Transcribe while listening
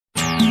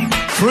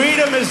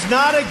Freedom is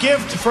not a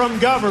gift from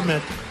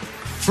government.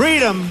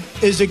 Freedom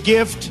is a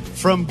gift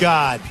from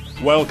God.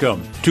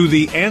 Welcome to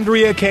the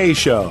Andrea Kaye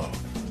Show.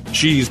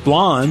 She's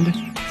blonde,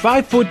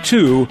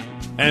 5'2",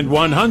 and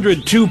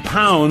 102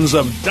 pounds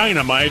of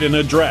dynamite in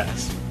a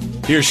dress.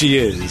 Here she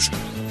is,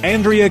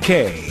 Andrea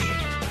Kaye.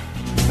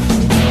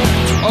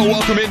 Oh,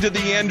 welcome into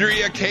the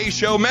Andrea Kaye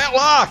Show. Matt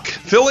Locke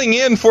filling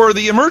in for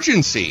the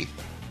emergency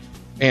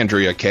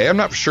Andrea Kaye. I'm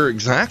not sure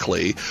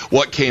exactly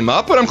what came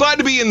up, but I'm glad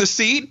to be in the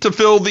seat to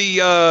fill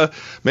the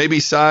maybe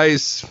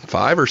size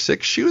 5 or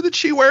 6 shoe that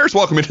she wears.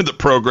 Welcome into the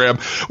program.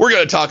 We're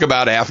going to talk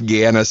about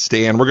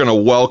Afghanistan. We're going to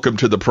welcome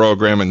to the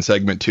program in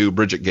segment 2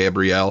 Bridget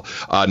Gabriel,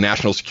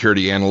 national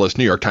security analyst,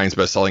 New York Times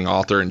bestselling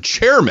author, and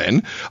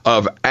chairman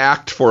of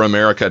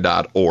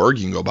actforamerica.org.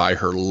 You can go buy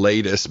her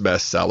latest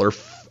bestseller,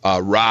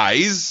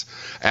 Rise,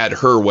 at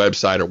her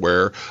website or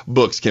where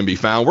books can be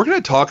found. We're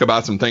going to talk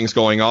about some things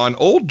going on.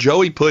 Old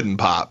Joey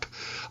Puddinpop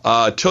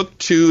took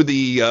to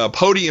the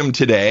podium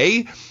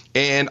today,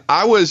 and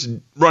I was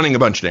running a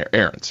bunch of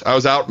errands. I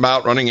was out and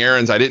about running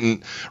errands. I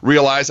didn't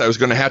realize I was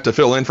going to have to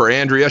fill in for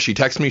Andrea. She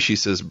texted me. She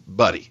says,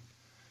 buddy,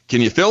 can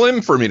you fill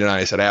in for me tonight?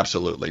 I said,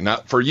 absolutely.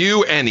 Not for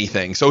you,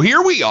 anything. So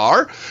here we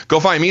are. Go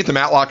find me at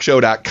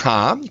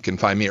thematlockshow.com. You can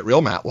find me at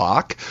Real Matt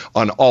Locke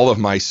on all of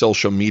my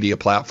social media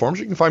platforms.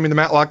 You can find me the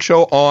Matt Locke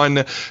Show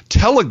on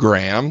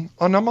Telegram.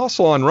 And I'm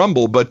also on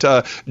Rumble. But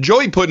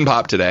Joey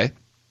Puddinpop today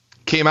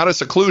came out of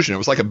seclusion. It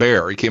was like a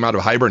bear. He came out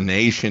of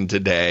hibernation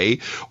today,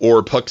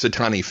 or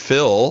Puxatani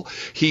Phil.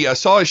 He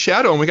saw his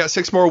shadow, and we got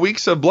 6 more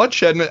weeks of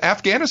bloodshed in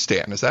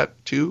Afghanistan. Is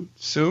that too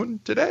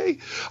soon today?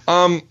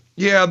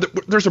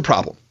 There's a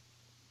problem.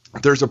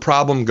 There's a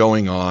problem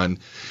going on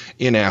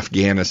in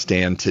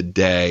Afghanistan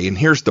today, and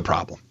here's the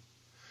problem.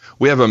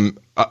 We have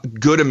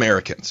good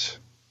Americans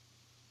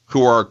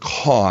who are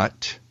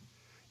caught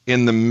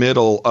in the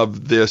middle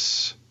of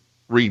this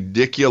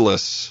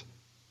ridiculous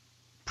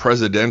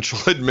presidential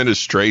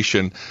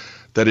administration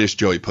that is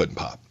Joey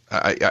Puddinpop.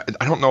 I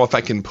don't know if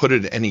I can put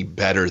it any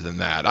better than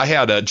that. I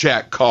had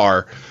Jack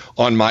Carr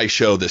on my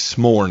show this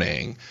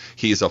morning.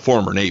 He's a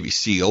former Navy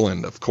SEAL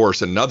and, of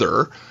course,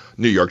 another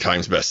New York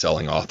Times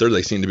bestselling author.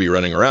 They seem to be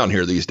running around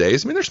here these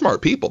days. I mean, they're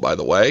smart people, by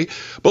the way.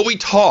 But we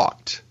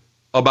talked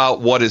about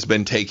what has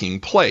been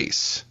taking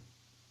place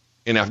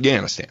in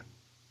Afghanistan.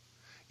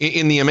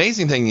 And the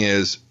amazing thing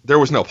is there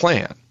was no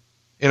plan.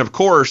 And, of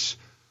course,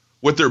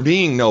 with there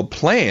being no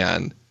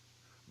plan,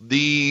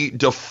 the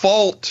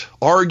default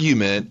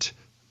argument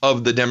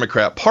of the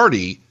Democrat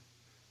Party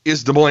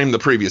is to blame the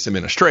previous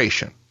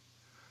administration.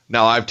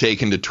 Now, I've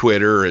taken to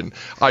Twitter and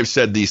I've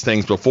said these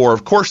things before.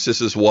 Of course, this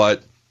is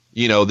what,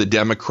 the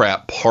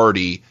Democrat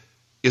Party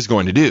is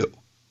going to do.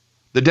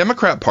 The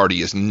Democrat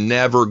Party is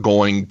never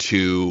going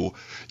to,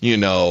 they're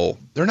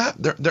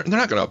not going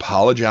to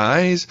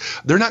apologize.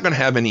 They're not going to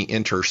have any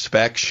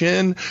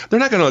introspection. They're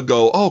not going to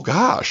go, oh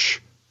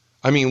gosh,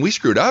 I mean, we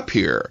screwed up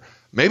here.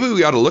 Maybe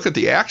we ought to look at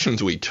the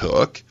actions we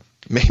took.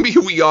 Maybe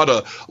we ought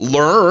to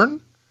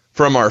learn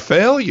from our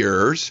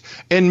failures,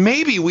 and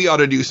maybe we ought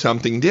to do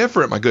something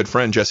different. My good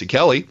friend Jesse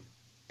Kelly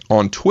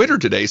on Twitter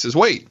today says,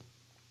 wait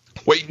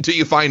until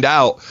you find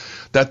out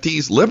that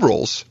these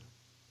liberals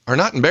are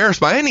not embarrassed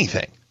by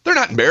anything. They're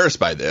not embarrassed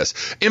by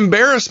this.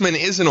 Embarrassment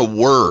isn't a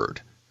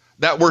word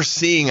that we're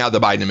seeing out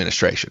of the Biden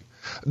administration.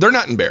 They're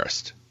not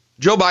embarrassed.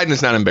 Joe Biden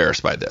is not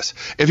embarrassed by this.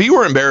 If he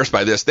were embarrassed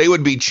by this, they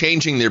would be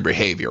changing their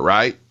behavior,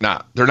 right?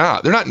 No, they're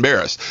not. They're not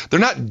embarrassed. They're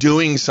not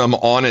doing some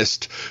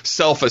honest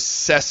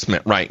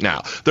self-assessment right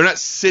now. They're not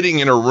sitting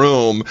in a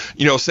room,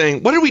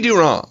 saying, what did we do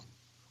wrong?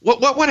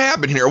 What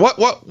happened here?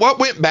 What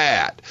went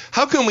bad?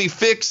 How can we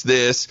fix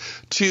this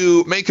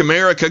to make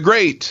America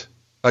great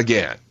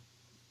again?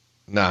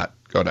 Not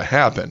going to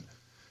happen.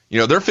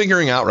 They're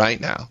figuring out right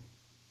now.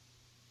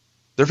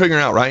 They're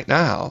figuring out right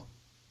now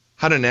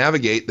how to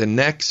navigate the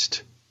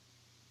next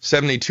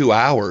 72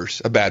 hours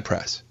of bad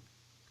press,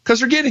 because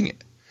they're getting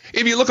it.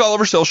 If you look all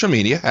over social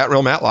media at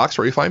Real Matt Locke,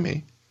 where you find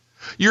me,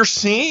 you're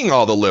seeing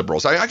all the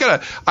liberals. I've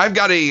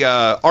got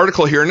a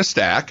article here in a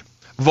stack.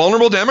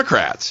 Vulnerable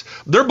Democrats,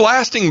 they're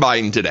blasting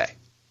Biden today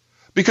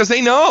because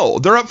they know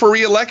they're up for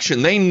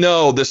re-election. They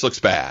know this looks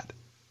bad.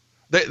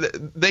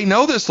 They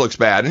know this looks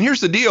bad. And here's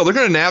the deal. They're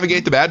going to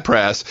navigate the bad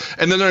press,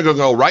 and then they're going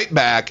to go right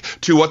back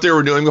to what they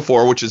were doing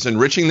before, which is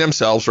enriching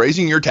themselves,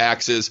 raising your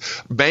taxes,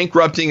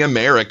 bankrupting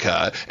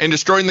America, and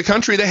destroying the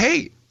country they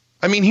hate.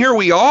 I mean, here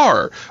we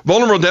are.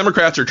 Vulnerable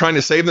Democrats are trying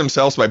to save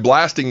themselves by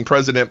blasting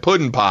President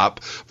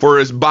Puddinpop for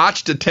his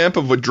botched attempt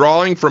of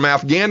withdrawing from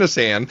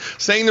Afghanistan,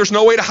 saying there's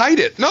no way to hide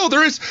it. No,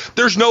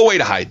 there's no way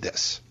to hide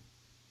this.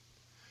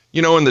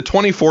 In the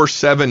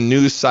 24/7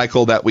 news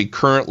cycle that we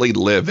currently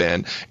live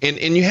in, and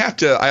you have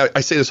to,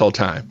 I say this all the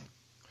time,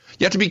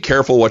 you have to be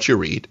careful what you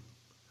read.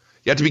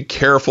 You have to be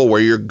careful where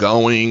you're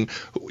going,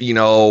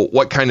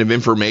 what kind of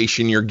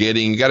information you're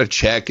getting. You got to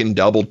check and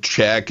double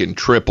check and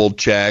triple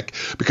check,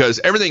 because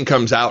everything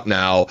comes out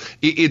now.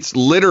 It's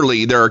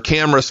literally, there are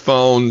cameras,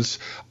 phones,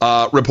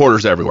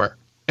 reporters everywhere,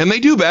 and they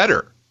do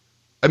better.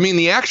 I mean,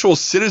 the actual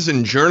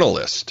citizen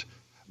journalist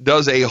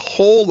does a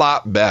whole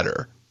lot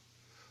better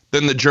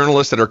than the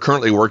journalists that are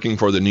currently working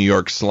for the New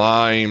York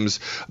Slimes,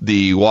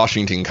 the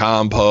Washington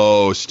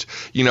Compost.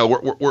 You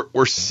know,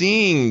 we're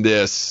seeing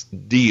this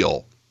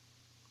deal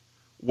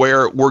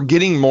where we're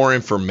getting more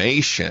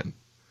information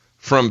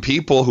from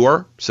people who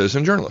are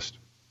citizen journalists,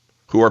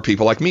 who are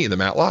people like me, the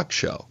Matt Locke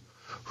Show,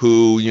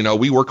 who, you know,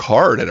 we work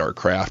hard at our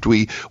craft.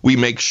 We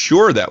make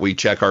sure that we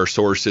check our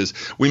sources.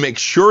 We make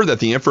sure that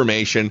the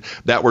information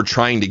that we're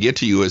trying to get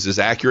to you is as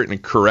accurate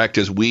and correct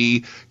as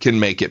we can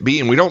make it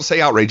be. And we don't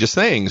say outrageous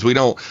things. We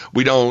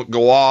don't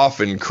go off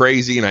and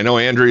crazy. And I know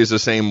Andrea is the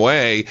same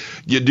way.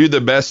 You do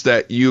the best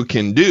that you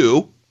can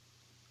do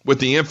with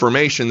the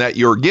information that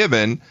you're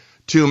given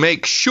to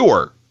make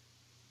sure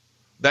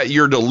that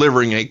you're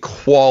delivering a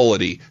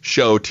quality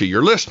show to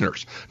your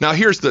listeners. Now,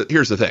 here's the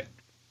thing.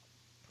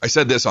 I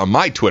said this on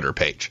my Twitter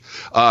page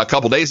a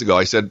couple days ago.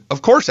 I said,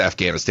 of course,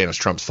 Afghanistan is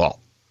Trump's fault.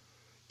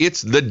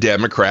 It's the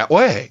Democrat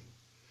way.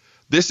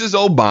 This is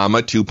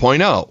Obama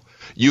 2.0.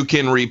 You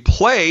can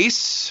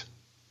replace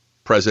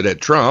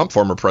President Trump,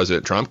 former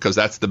President Trump, because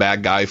that's the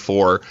bad guy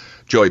for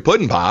Joey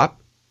Puddinpop,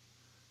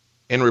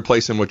 and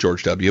replace him with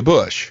George W.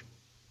 Bush,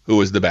 who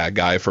was the bad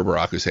guy for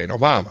Barack Hussein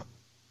Obama.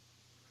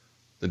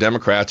 The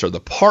Democrats are the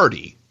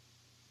party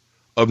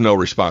of no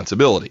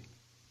responsibility.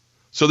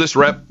 So this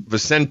Rep.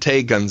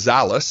 Vicente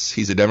Gonzalez,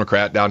 he's a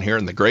Democrat down here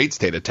in the great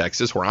state of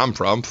Texas, where I'm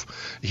from.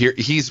 Here,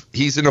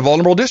 he's in a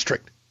vulnerable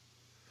district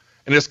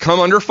and has come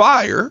under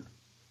fire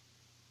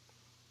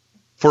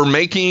for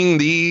making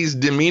these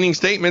demeaning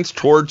statements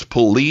towards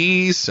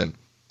police and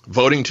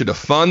voting to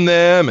defund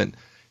them. And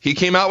he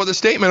came out with a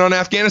statement on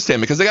Afghanistan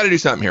because they got to do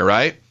something here,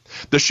 right?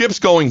 The ship's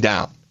going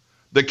down.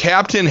 The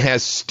captain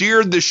has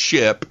steered the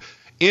ship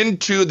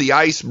into the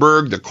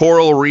iceberg, the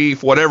coral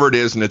reef, whatever it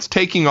is, and it's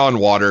taking on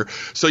water.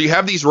 So you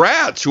have these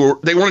rats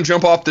they want to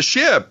jump off the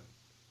ship.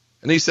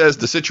 And he says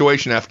the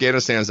situation in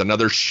Afghanistan is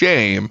another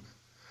shame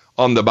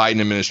on the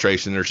Biden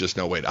administration. There's just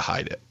no way to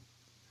hide it.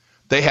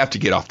 They have to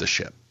get off the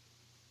ship.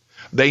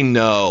 They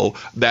know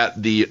that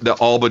the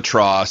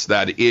albatross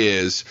that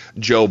is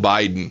Joe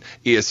Biden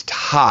is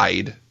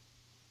tied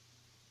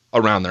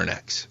around their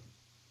necks.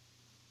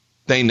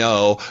 They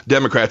know,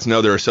 Democrats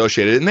know they're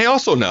associated, and they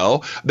also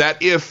know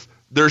that if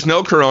there's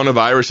no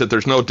coronavirus, that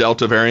there's no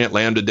Delta variant,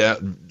 Lambda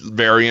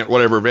variant,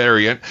 whatever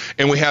variant,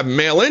 and we have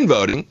mail-in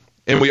voting,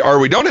 and we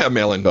don't have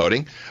mail-in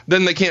voting,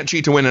 then they can't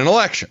cheat to win an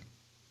election.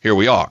 Here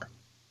we are.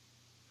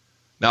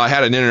 Now, I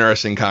had an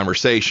interesting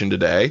conversation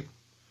today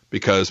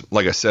because,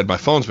 like I said, my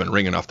phone's been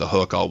ringing off the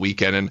hook all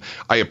weekend, and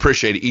I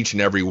appreciate each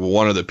and every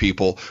one of the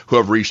people who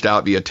have reached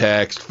out via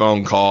text,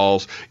 phone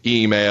calls,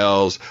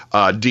 emails,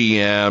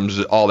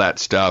 DMs, all that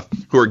stuff,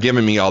 who are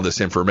giving me all this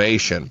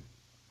information.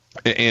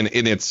 And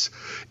it's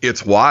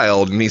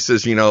wild. And he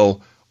says, you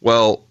know,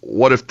 well,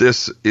 what if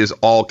this is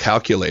all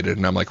calculated?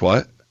 And I'm like,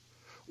 what?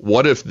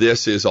 What if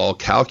this is all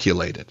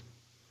calculated?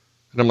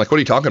 And I'm like, what are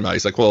you talking about?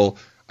 He's like, well,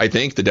 I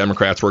think the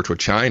Democrats worked with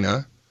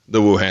China, the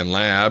Wuhan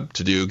lab,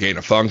 to do gain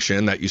of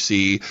function, that you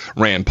see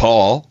Rand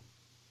Paul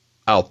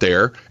out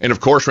there. And of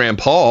course, Rand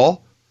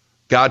Paul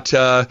got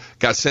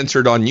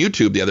censored on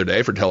YouTube the other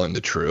day for telling the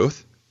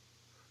truth.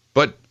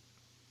 But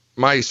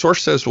my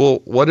source says,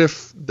 well, what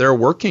if they're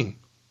working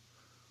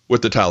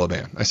with the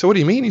Taliban? I said, what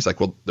do you mean? He's like,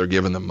 well, they're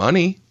giving them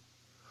money.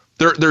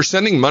 They're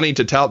sending money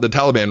to the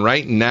Taliban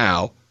right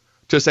now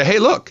to say, hey,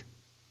 look,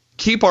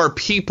 keep our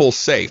people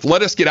safe.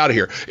 Let us get out of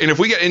here. And if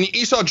we get, and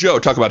you saw Joe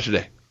talk about it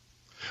today,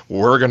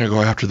 we're going to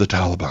go after the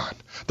Taliban.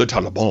 The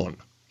Taliban.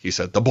 He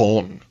said, the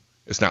Bon.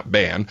 It's not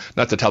ban,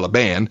 not the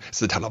Taliban. It's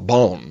the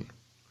Taliban.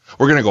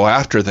 We're going to go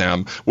after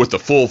them with the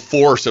full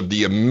force of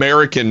the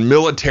American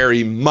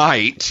military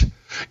might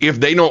if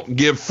they don't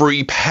give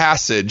free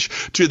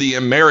passage to the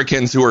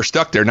Americans who are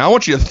stuck there. Now, I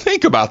want you to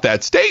think about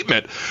that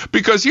statement,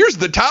 because here's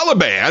the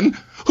Taliban,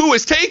 who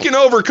has taken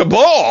over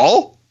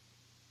Kabul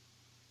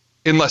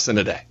in less than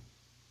a day.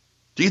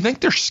 Do you think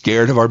they're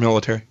scared of our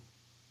military?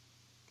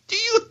 Do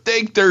you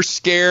think they're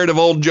scared of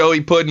old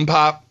Joey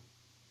Puddinpop?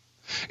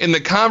 In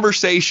the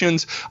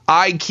conversations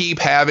I keep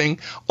having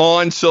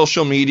on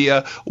social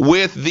media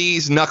with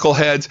these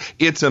knuckleheads,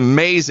 it's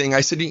amazing.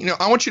 I said,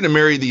 I want you to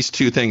marry these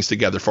two things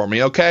together for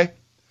me, okay?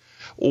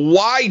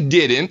 Why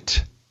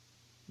didn't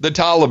the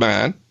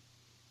Taliban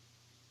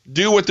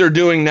do what they're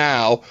doing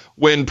now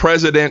when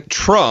President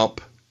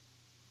Trump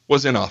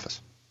was in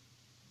office?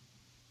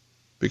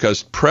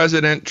 Because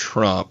President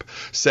Trump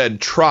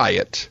said, try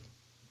it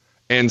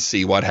and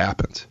see what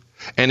happens.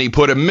 And he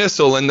put a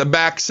missile in the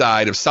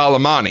backside of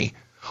Soleimani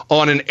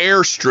on an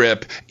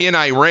airstrip in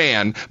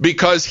Iran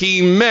because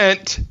he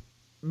meant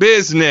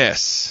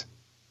business.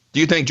 Do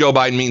you think Joe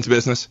Biden means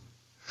business?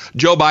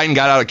 Joe Biden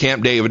got out of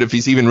Camp David, if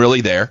he's even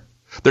really there.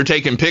 They're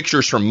taking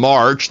pictures from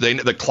March.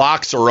 The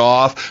clocks are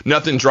off.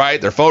 Nothing's right.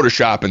 They're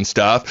photoshopping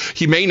stuff.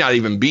 He may not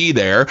even be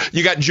there.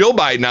 You got Joe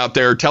Biden out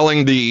there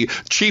telling the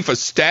chief of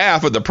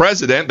staff of the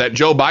president that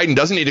Joe Biden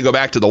doesn't need to go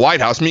back to the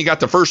White House. I mean, you got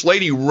the first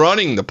lady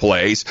running the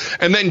place.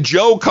 And then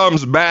Joe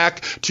comes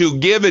back to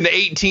give an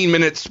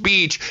 18-minute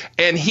speech,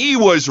 and he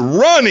was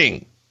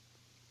running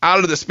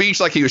out of the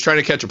speech like he was trying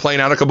to catch a plane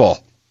out of Kabul.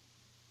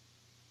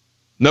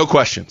 No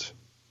questions.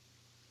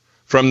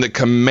 from the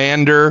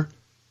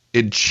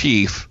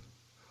commander-in-chief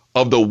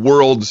of the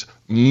world's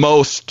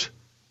the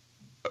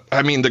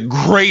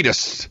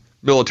greatest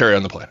military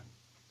on the planet.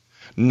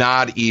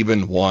 Not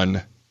even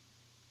one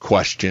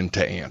question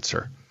to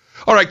answer.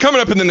 All right,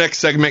 coming up in the next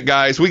segment,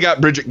 guys, we got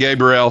Bridget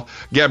Gabriel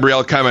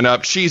coming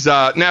up. She's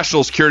a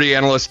national security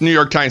analyst, New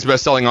York Times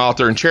bestselling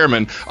author, and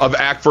chairman of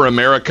Act for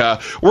America.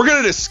 We're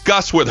going to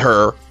discuss with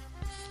her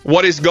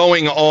what is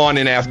going on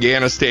in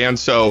Afghanistan,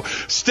 so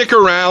stick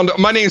around.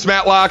 My name's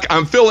Matt Locke.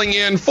 I'm filling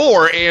in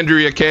for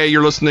Andrea Kaye.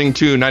 You're listening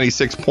to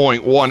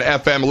 96.1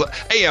 FM,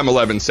 AM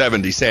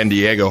 1170, San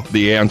Diego,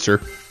 The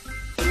Answer.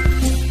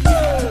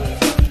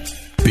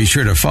 Be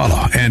sure to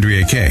follow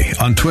Andrea Kaye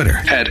on Twitter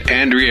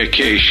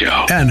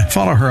 @AndreaKayeShow. And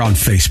follow her on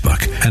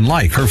Facebook and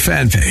like her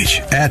fan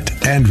page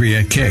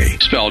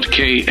 @AndreaKaye. Spelled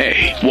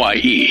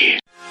Kaye.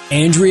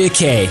 Andrea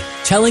Kaye,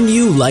 telling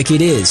you like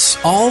it is,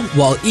 all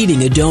while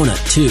eating a donut,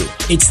 too.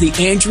 It's the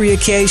Andrea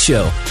Kaye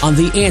Show on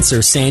The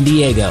Answer San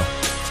Diego.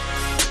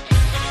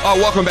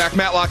 Welcome back.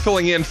 Matt Locke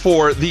filling in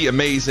for the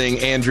amazing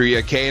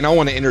Andrea Kaye. And I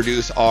want to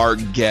introduce our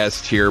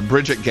guest here,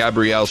 Bridget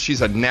Gabriel.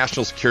 She's a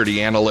national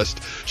security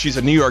analyst. She's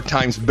a New York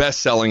Times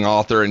bestselling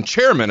author and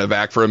chairman of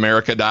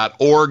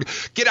ActForAmerica.org.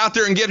 Get out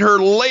there and get her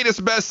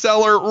latest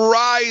bestseller,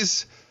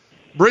 Rise.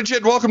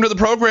 Bridget, welcome to the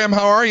program.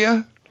 How are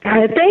you?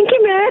 Thank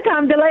you, Matt.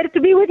 I'm delighted to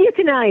be with you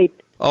tonight.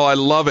 Oh, I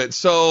love it.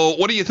 So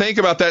what do you think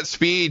about that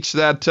speech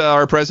that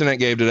our president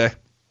gave today?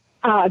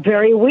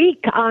 Very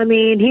weak. I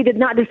mean, he did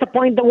not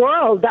disappoint the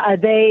world.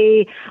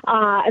 They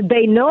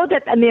know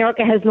that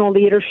America has no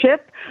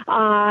leadership.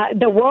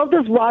 The world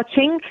is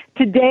watching.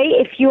 Today,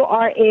 if you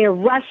are a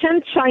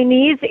Russian,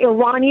 Chinese,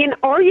 Iranian,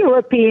 or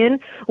European,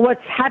 what's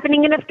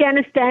happening in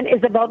Afghanistan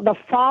is about the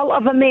fall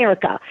of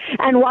America.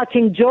 And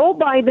watching Joe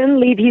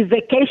Biden leave his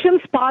vacation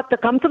spot to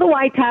come to the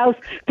White House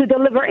to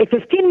deliver a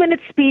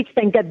 15-minute speech,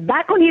 then get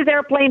back on his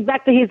airplane,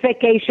 back to his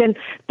vacation,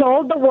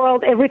 told the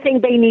world everything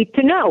they need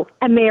to know.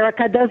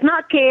 America does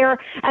not care.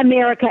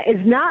 America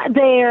is not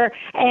there,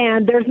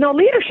 and there's no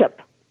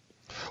leadership.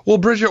 Well,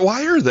 Bridget,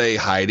 why are they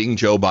hiding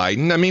Joe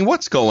Biden? I mean,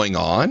 what's going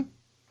on?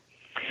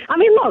 I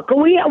mean, look,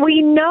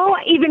 we know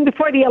even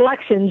before the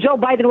election, Joe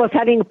Biden was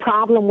having a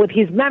problem with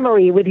his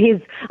memory, with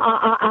his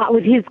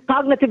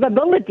cognitive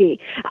ability.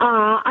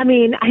 I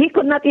mean, he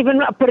could not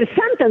even put a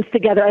sentence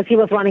together as he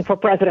was running for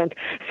president.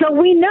 So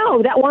we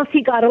know that once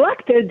he got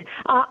elected,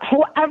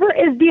 whoever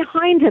is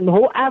behind him,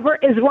 whoever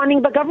is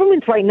running the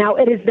government right now,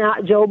 it is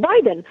not Joe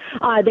Biden.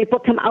 They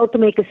put him out to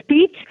make a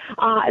speech.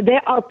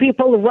 There are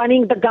people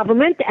running the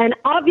government, and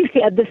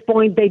obviously at this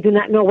point they do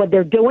not know what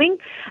they're doing.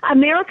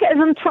 America is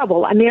in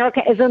trouble.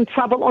 America is in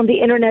trouble on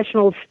the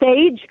international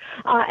stage.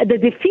 The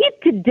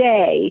defeat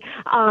today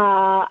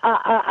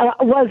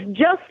was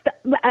just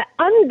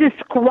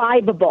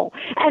undescribable.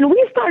 And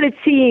we started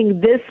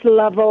seeing this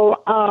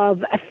level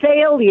of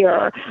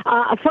failure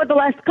for the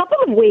last couple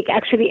of weeks,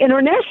 actually.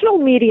 International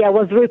media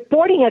was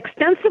reporting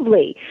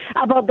extensively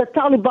about the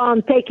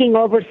Taliban taking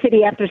over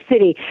city after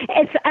city.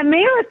 It's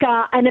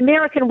America and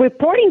American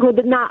reporting who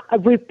did not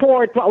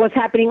report what was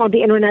happening on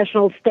the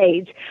international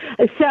stage.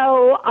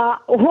 So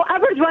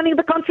whoever's running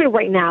the country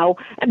right now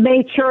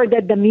made sure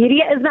that the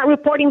media is not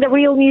reporting the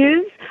real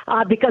news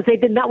because they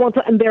did not want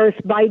to embarrass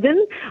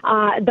Biden.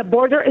 The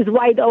border is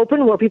wide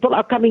open where people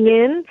are coming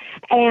in,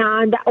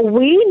 and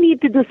we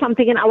need to do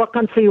something in our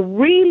country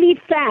really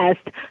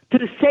fast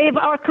to save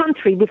our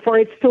country before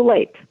it's too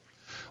late.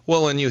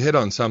 Well, and you hit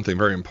on something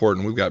very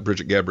important. We've got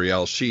Bridget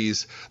Gabriel.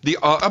 She's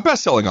a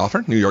best-selling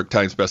author, New York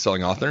Times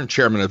best-selling author, and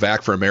chairman of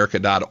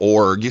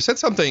ActForAmerica.org. You said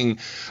something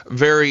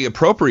very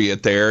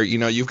appropriate there. You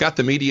know, you've got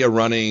the media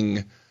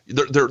running.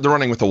 They're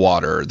running with the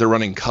water. They're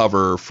running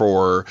cover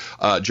for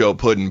Joe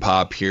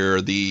Puddinpop here.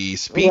 The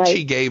speech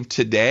he gave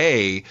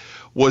today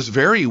was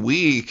very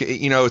weak.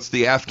 You know, it's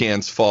the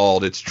Afghans'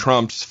 fault. It's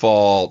Trump's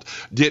fault.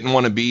 Didn't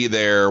want to be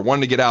there.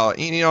 Wanted to get out.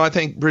 You know, I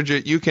think,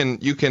 Bridget, you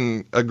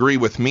can agree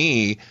with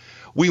me.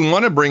 We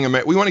want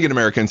to get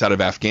Americans out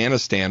of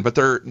Afghanistan, but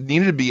there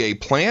needed to be a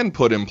plan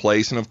put in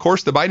place. And of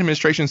course, the Biden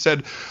administration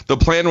said the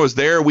plan was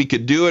there. We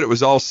could do it. It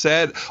was all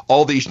set.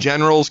 All these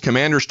generals,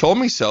 commanders told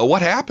me so.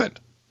 What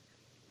happened?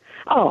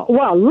 Oh,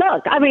 well,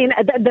 look, I mean,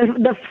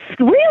 the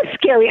real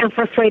scary and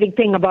frustrating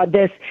thing about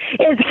this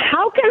is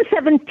how can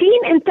 17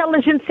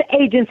 intelligence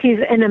agencies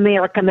in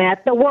America,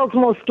 Matt, the world's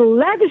most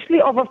lavishly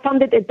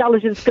overfunded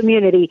intelligence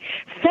community,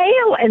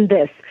 fail in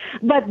this?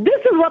 But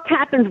this is what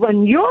happens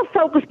when your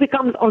focus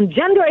becomes on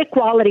gender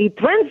equality,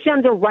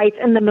 transgender rights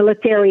in the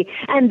military,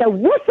 and the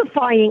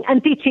wussifying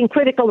and teaching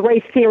critical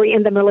race theory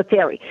in the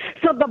military.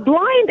 So the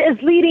blind is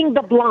leading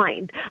the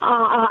blind.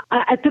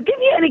 To give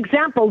you an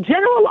example,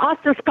 General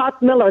Oscar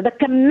Scott Miller, the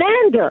the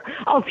commander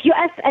of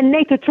U.S. and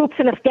NATO troops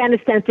in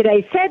Afghanistan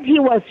today, said he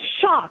was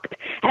shocked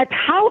at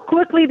how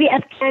quickly the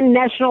Afghan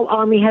National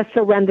Army has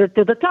surrendered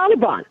to the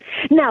Taliban.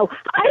 Now,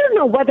 I don't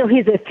know whether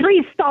he's a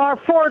 3-star,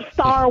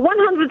 4-star,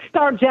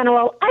 100-star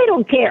general. I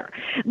don't care.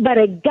 But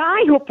a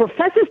guy who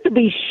professes to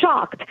be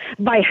shocked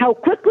by how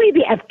quickly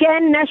the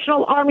Afghan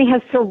National Army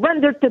has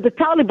surrendered to the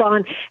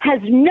Taliban has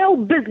no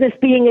business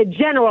being a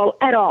general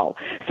at all.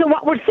 So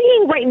what we're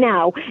seeing right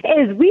now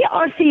is we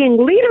are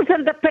seeing leaders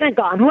of the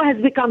Pentagon who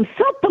has become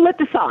so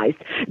politicized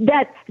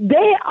that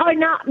they are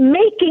not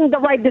making the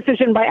right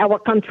decision by our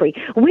country.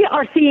 We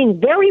are seeing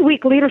very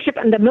weak leadership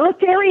in the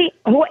military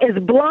who is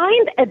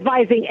blind,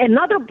 advising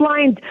another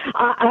blind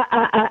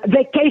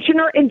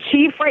vacationer in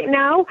chief right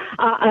now,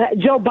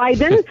 Joe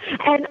Biden,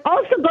 and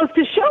also goes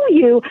to show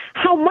you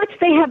how much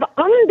they have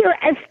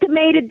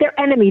underestimated their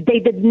enemy. They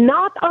did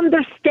not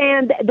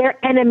understand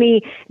their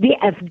enemy, the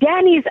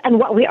Afghanis, and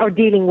what we are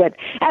dealing with.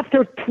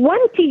 After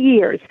 20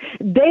 years,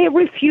 they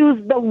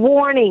refused the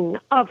warning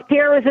of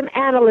terrorism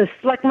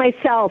analysts like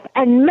myself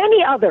and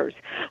many others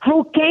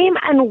who came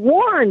and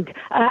warned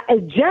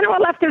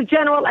general after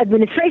general,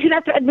 administration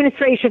after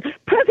administration.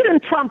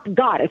 President Trump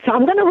got it, so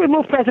I'm going to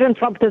remove President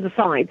Trump to the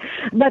side.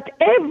 But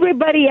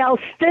everybody else,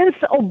 since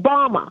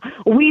Obama,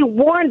 we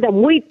warned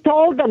them, we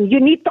told them, you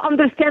need to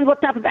understand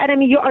what type of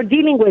enemy you are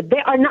dealing with.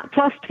 They are not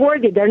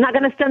trustworthy. They're not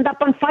going to stand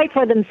up and fight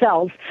for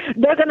themselves.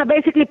 They're going to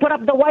basically put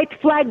up the white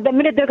flag the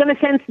minute they're going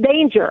to sense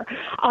danger.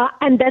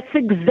 And that's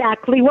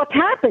exactly what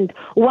happened.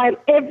 While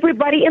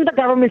everybody in the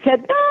government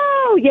said,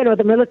 no,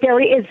 the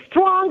military is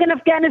strong in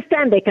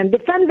Afghanistan. They can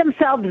defend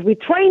themselves. We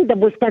trained them.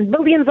 We spent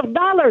billions of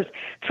dollars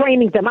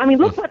training them. I mean,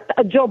 look what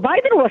Joe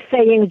Biden was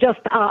saying just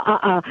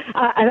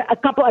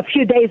a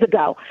few days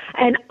ago.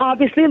 And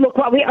obviously, look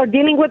what we are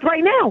dealing with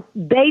right now.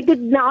 They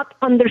did not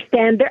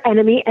understand their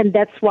enemy, and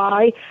that's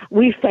why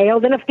we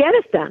failed in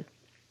Afghanistan.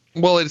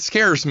 Well, it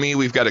scares me.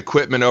 We've got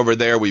equipment over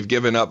there. We've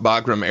given up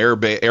Bagram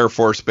Air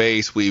Force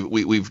Base.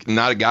 We've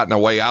not gotten a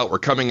way out. We're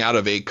coming out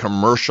of a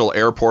commercial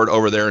airport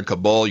over there in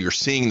Kabul. You're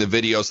seeing the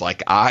videos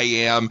like I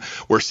am.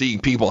 We're seeing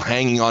people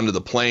hanging onto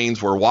the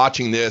planes. We're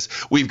watching this.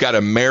 We've got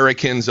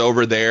Americans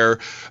over there.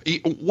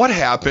 What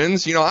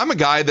happens? I'm a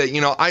guy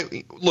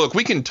that, look,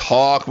 we can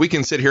talk. We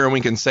can sit here and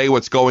we can say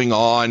what's going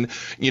on,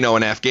 in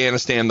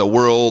Afghanistan, the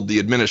world, the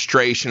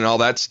administration, and all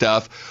that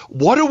stuff.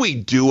 What do we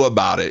do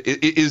about it?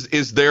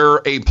 Is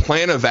there a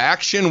plan of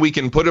action we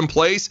can put in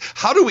place?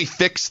 How do we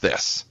fix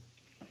this?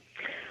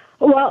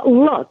 Well,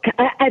 look,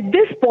 at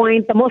this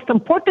point, the most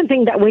important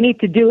thing that we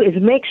need to do is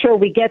make sure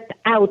we get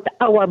out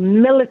our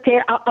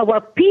military,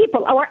 our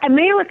people, our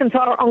Americans who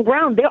are on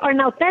ground. There are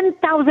now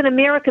 10,000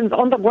 Americans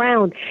on the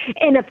ground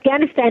in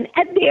Afghanistan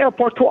at the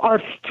airport who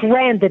are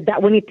stranded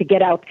that we need to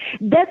get out.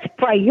 That's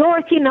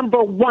priority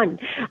number one.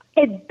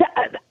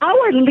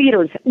 Our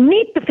leaders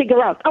need to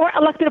figure out, our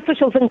elected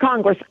officials in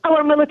Congress,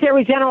 our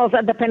military generals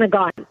at the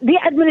Pentagon, the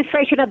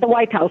administration at the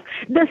White House,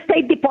 the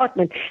State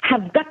Department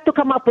have got to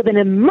come up with an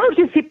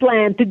emergency plan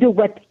to do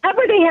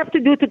whatever they have to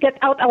do to get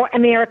out our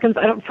Americans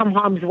from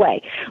harm's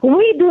way.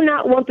 We do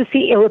not want to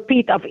see a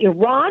repeat of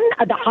Iran,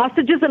 the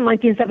hostages in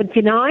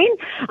 1979.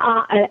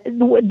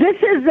 This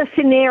is the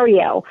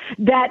scenario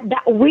that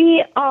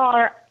we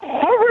are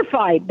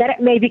horrified that it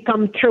may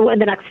become true in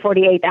the next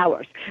 48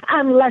 hours,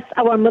 unless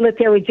our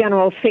military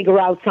generals figure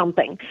out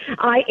something.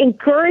 I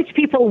encourage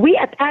people, we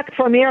at Act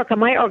for America,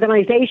 my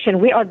organization,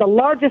 we are the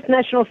largest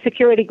national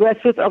security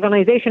grassroots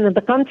organization in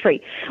the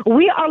country.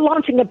 We are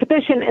launching a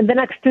petition in the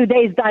next 2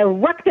 days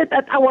directed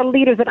at our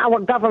leaders and our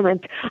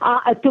government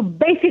to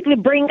basically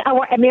bring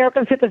our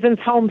American citizens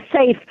home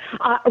safe,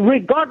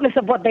 regardless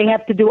of what they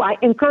have to do. I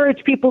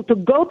encourage people to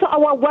go to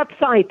our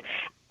website,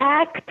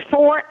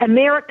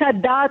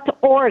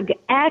 actforamerica.org,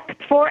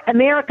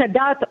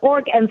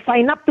 actforamerica.org, and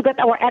sign up to get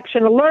our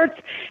action alerts.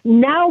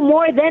 Now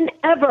more than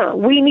ever,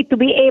 we need to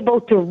be able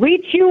to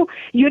reach you.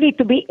 You need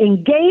to be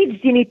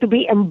engaged. You need to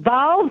be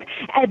involved.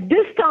 At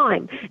this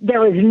time,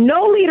 there is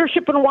no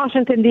leadership in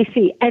Washington,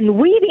 D.C., and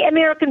we, the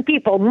American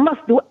people,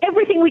 must do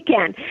everything we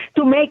can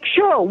to make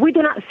sure we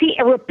do not see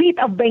a repeat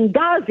of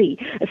Benghazi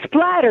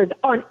splattered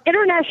on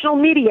international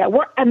media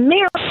where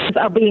Americans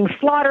are being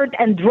slaughtered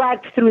and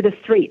dragged through the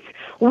streets.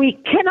 We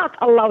cannot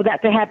allow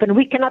that to happen.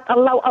 We cannot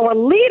allow our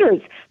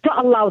leaders to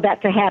allow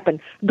that to happen.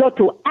 Go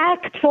to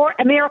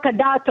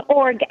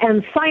actforamerica.org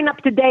and sign up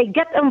today.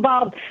 Get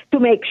involved to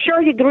make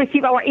sure you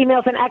receive our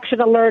emails and action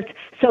alerts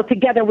so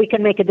together we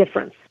can make a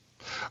difference.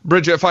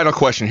 Bridget, final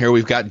question here.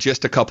 We've got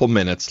just a couple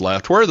minutes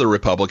left. Where are the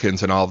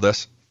Republicans in all of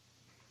this?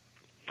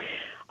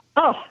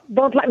 Oh,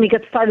 don't let me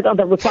get started on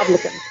the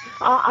Republicans.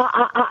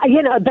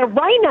 the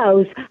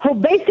rhinos who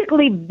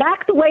basically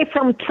backed away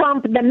from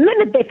Trump the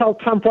minute they felt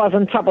Trump was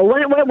in trouble.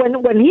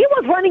 When he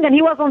was running and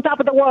he was on top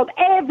of the world,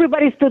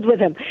 everybody stood with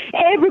him.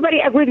 Everybody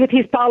agreed with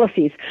his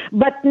policies.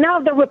 But now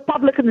the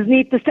Republicans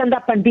need to stand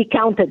up and be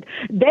counted.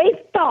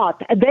 They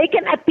thought they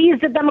can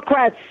appease the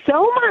Democrats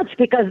so much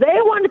because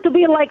they wanted to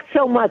be liked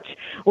so much.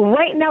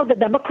 Right now, the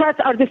Democrats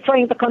are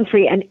destroying the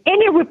country, and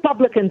any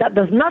Republican that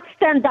does not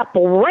stand up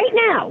right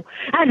now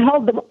and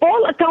hold them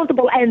all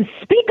accountable and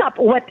speak up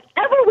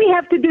whatever we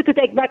have to do to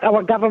take back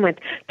our government,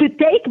 to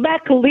take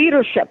back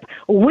leadership,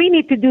 we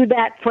need to do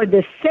that for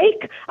the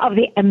sake of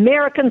the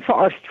Americans who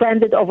are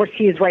stranded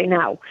overseas right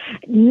now.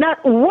 Not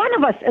one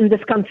of us in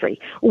this country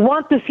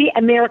want to see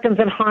Americans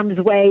in harm's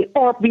way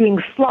or being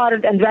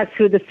slaughtered and dragged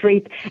through the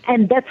street,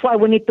 and that's why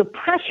we need to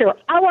pressure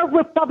our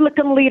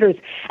Republican leaders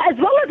as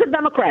well as the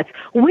Democrats.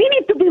 We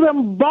need to be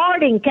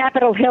bombarding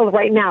Capitol Hill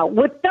right now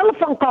with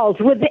telephone calls,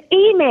 with the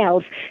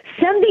emails,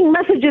 sending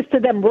messages to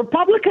them,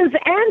 Republicans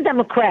and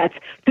Democrats,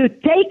 to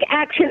take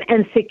action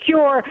and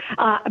secure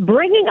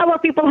bringing our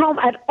people home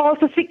and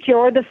also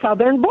secure the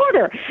southern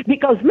border.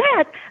 Because,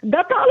 Matt,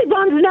 the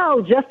Taliban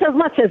know just as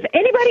much as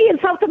anybody in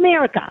South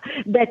America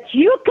that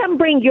you can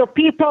bring your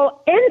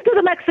people into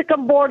the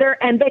Mexican border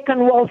and they can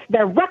waltz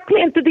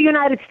directly into the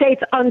United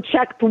States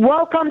unchecked,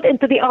 welcomed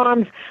into the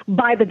arms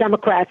by the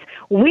Democrats.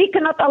 We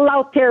cannot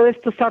allow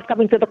terrorists to start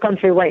coming to the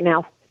country right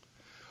now.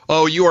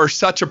 Oh, you are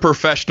such a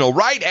professional.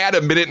 Right at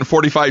 1 minute and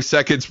 45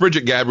 seconds.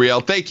 Bridget Gabrielle,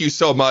 thank you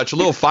so much. A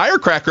little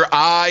firecracker.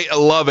 I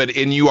love it.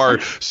 And you are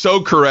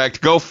so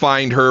correct. Go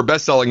find her.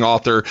 Best-selling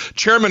author,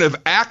 chairman of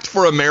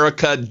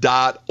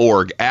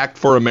actforamerica.org.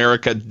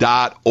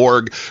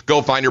 actforamerica.org.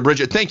 Go find her.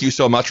 Bridget, thank you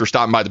so much for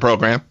stopping by the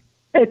program.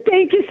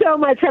 Thank you so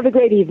much. Have a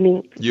great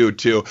evening. You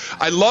too.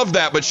 I love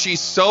that, but she's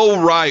so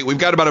right. We've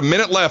got about a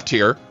minute left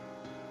here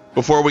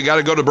before we got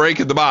to go to break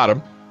at the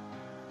bottom.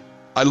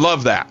 I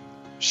love that.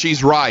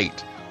 She's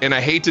right. And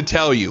I hate to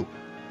tell you,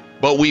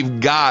 but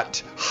we've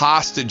got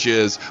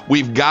hostages.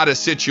 We've got a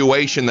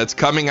situation that's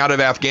coming out of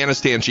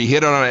Afghanistan. She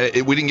hit on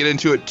it. We didn't get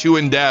into it too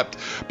in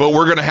depth, but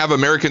we're going to have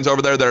Americans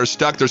over there that are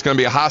stuck. There's going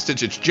to be a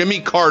hostage. It's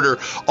Jimmy Carter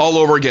all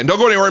over again. Don't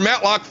go anywhere.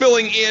 Matt Locke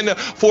filling in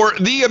for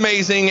the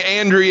amazing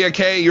Andrea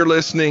Kaye. You're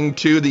listening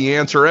to The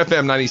Answer,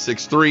 FM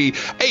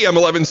 96.3, AM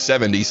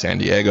 1170, San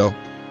Diego.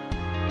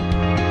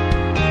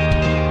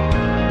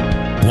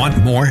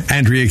 Want more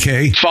Andrea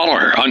Kaye? Follow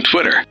her on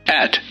Twitter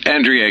at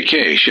Andrea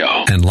Kaye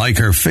Show. And like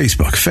her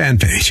Facebook fan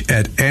page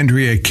at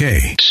Andrea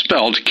Kaye.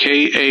 Spelled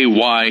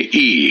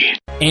Kaye.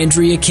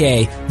 Andrea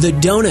Kaye, the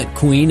donut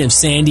queen of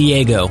San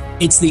Diego.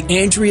 It's the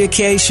Andrea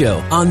Kaye Show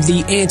on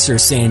The Answer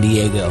San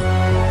Diego.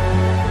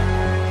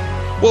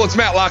 Well, it's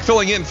Matt Locke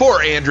filling in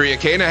for Andrea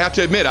Kaye, and I have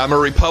to admit, I'm a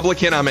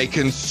Republican, I'm a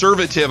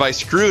conservative. I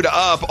screwed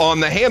up on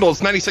the handle.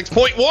 It's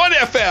 96.1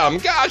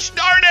 FM. Gosh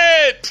darn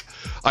it!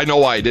 I know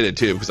why I did it,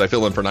 too, because I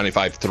fill in for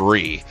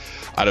 95.3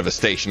 out of a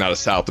station out of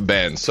South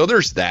Bend. So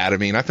there's that. I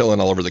mean, I fill in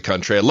all over the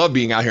country. I love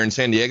being out here in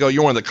San Diego.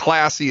 You're one of the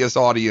classiest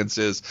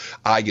audiences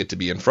I get to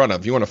be in front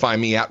of. You want to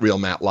find me at Real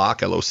Matt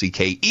Locke,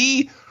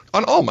 L-O-C-K-E,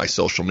 on all my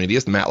social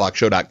medias,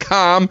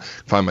 thematlockshow.com.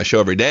 Find my show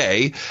every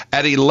day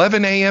at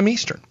 11 a.m.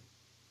 Eastern,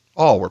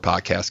 all where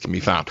podcasts can be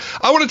found.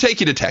 I want to take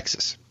you to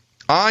Texas.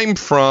 I'm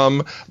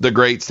from the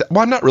great –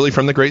 well, I'm not really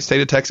from the great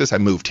state of Texas. I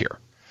moved here.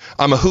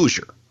 I'm a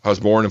Hoosier. I was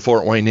born in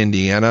Fort Wayne,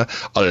 Indiana,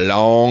 a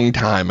long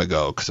time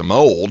ago because I'm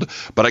old,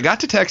 but I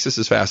got to Texas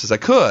as fast as I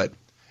could,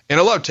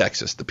 and I love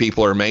Texas. The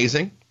people are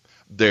amazing.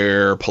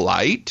 They're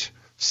polite,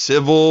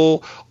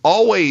 civil,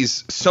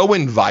 always so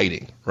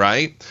inviting,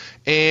 right?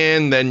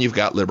 And then you've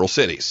got liberal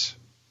cities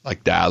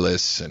like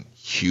Dallas and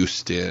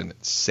Houston, and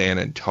San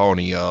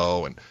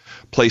Antonio, and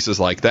places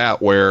like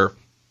that where,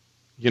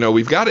 you know,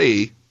 we've got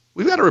a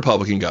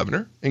Republican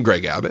governor in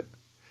Greg Abbott.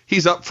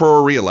 He's up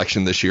for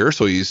re-election this year,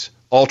 so he's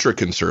ultra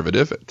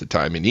conservative at the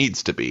time he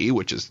needs to be,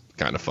 which is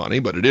kind of funny,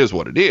 but it is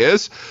what it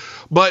is.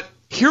 But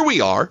here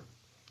we are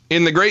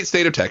in the great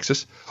state of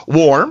Texas,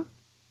 warm.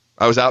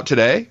 I was out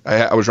today.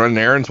 I was running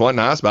errands,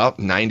 whatnot. It's about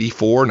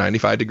 94,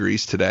 95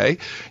 degrees today.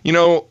 You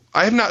know,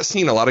 I have not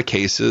seen a lot of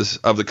cases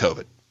of the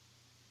COVID,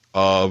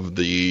 of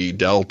the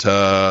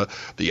Delta,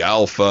 the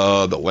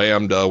Alpha, the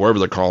Lambda, wherever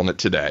they're calling it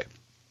today.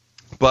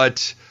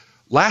 But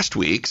last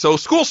week, so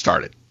school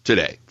started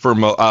today for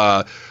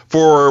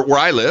where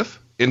I live.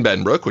 In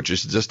Benbrook, which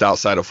is just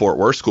outside of Fort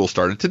Worth. School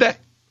started today.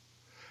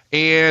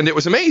 And it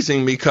was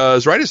amazing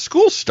because right as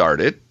school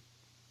started,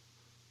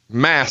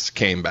 masks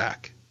came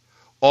back.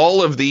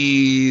 All of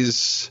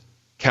these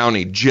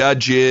county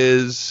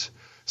judges,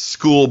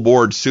 school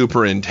board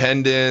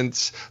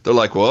superintendents, they're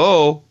like,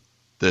 whoa,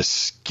 the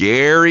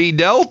scary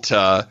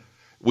Delta.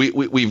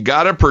 We've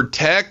got to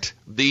protect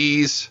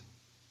these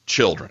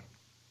children.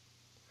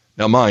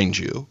 Now, mind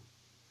you,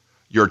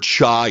 your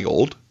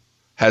child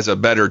has a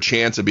better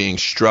chance of being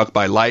struck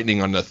by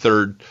lightning on the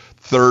third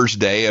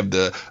Thursday of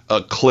the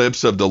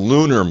eclipse of the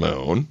lunar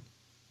moon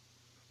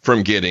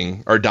from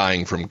getting or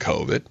dying from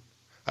COVID.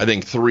 I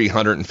think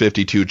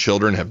 352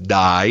 children have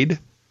died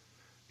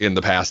in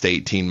the past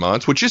 18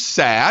 months, which is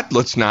sad.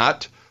 Let's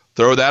not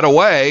throw that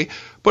away.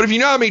 But if you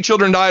know how many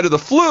children died of the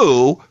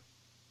flu,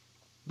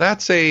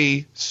 that's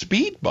a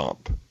speed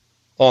bump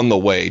on the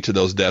way to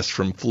those deaths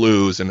from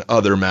flus and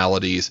other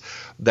maladies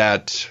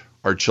that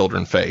our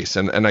children face.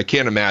 And I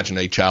can't imagine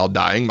a child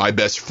dying. My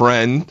best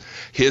friend,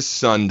 his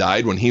son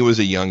died when he was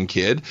a young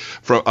kid,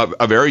 from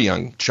a very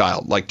young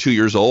child, like 2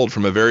 years old,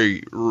 from a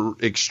very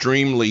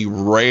extremely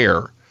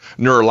rare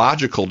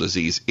neurological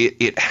disease.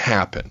 It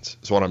happens,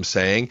 is what I'm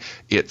saying.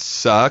 It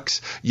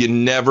sucks. You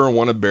never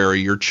want to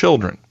bury your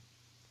children.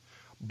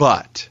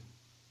 But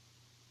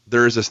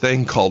there is this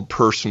thing called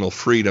personal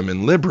freedom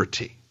and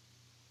liberty.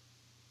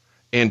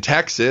 In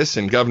Texas,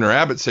 and Governor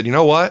Abbott said, you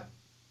know what?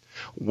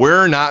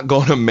 We're not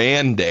going to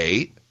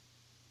mandate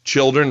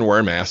children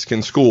wear masks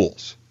in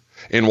schools.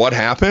 And what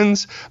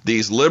happens?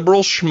 These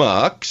liberal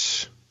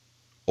schmucks,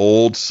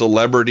 old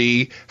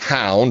celebrity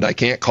hound, I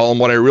can't call him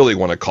what I really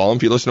want to call him.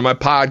 If you listen to my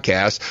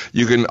podcast,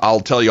 I'll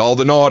tell you all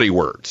the naughty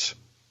words.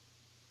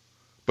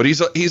 But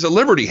he's a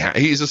liberty hound.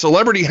 He's a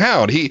celebrity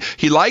hound.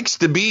 He likes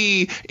to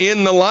be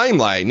in the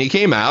limelight. And he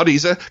came out.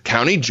 He's a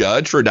county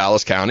judge for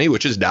Dallas County,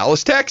 which is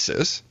Dallas,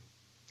 Texas.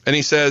 And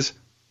he says,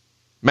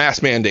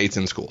 mask mandates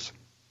in schools.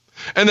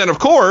 And then, of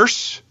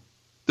course,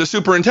 the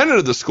superintendent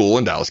of the school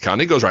in Dallas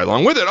County goes right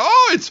along with it.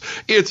 Oh,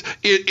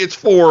 it's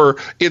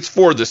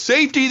for the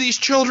safety of these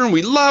children.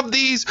 We love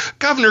these.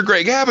 Governor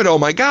Greg Abbott, oh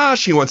my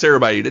gosh, he wants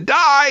everybody to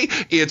die.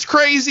 It's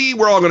crazy.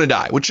 We're all going to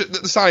die, which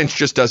the science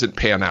just doesn't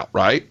pan out,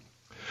 right?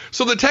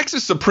 So the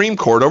Texas Supreme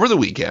Court over the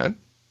weekend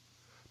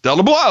dealt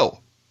a blow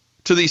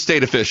to these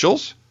state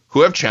officials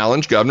who have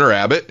challenged Governor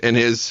Abbott and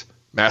his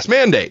mask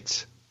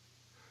mandates.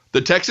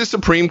 The Texas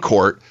Supreme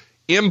Court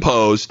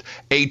imposed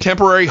a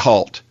temporary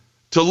halt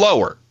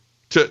to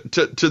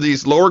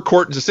these lower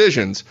court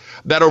decisions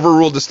that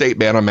overruled the state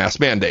ban on mask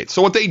mandates.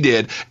 So what they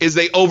did is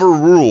they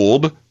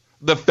overruled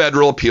the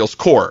federal appeals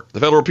court.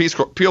 The federal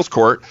appeals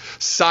court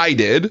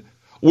sided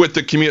with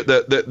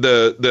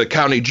the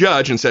county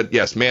judge and said,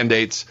 yes,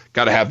 mandates,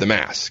 got to have the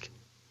mask.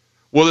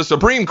 Well, the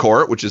Supreme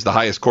Court, which is the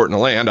highest court in the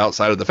land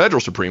outside of the federal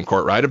Supreme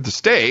Court, right, of the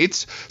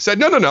states, said,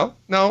 no,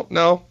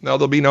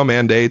 there'll be no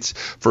mandates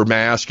for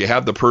masks. You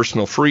have the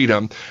personal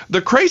freedom.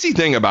 The crazy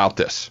thing about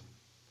this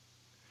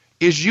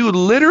is you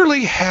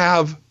literally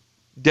have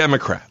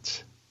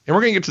Democrats, and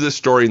we're going to get to this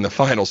story in the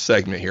final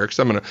segment here because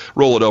I'm going to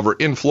roll it over,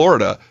 in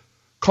Florida,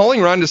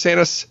 calling Ron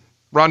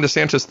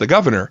DeSantis, the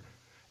governor,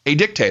 a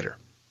dictator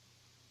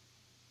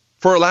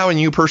for allowing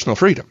you personal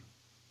freedom.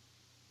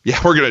 Yeah,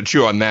 we're going to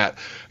chew on that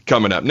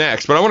coming up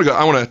next. But I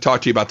want to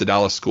talk to you about the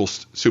Dallas school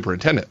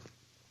superintendent,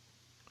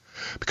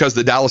 because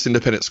the Dallas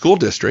Independent School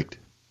District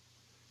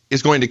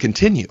is going to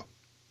continue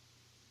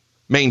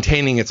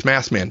maintaining its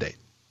mask mandate.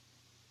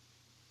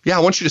 Yeah,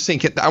 I want you to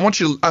sink it. I want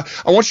you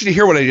to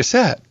hear what I just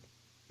said.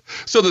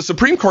 So the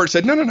Supreme Court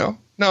said,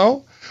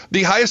 no.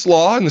 The highest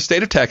law in the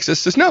state of Texas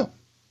says no.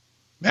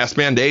 Mask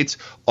mandates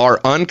are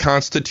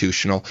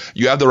unconstitutional.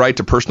 You have the right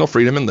to personal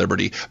freedom and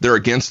liberty. They're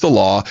against the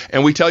law.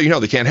 And we tell you, no,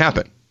 they can't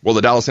happen. Well,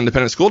 the Dallas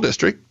Independent School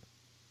District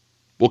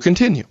will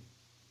continue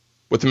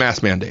with the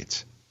mask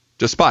mandates,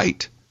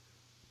 despite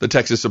the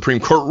Texas Supreme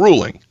Court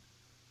ruling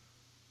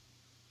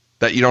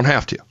that you don't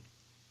have to.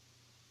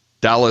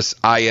 Dallas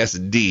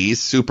ISD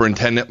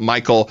Superintendent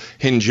Michael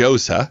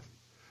Hinojosa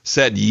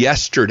said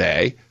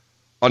yesterday,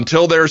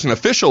 until there's an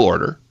official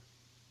order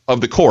of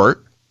the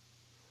court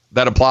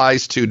that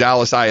applies to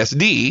Dallas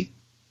ISD, we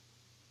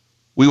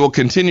will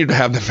continue to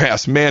have the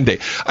mask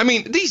mandate. I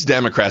mean, these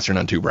Democrats are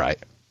not too bright.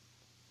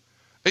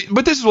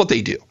 But this is what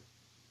they do.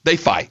 They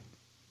fight.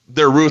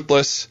 They're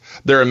ruthless.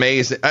 They're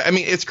amazing. I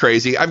mean, it's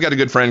crazy. I've got a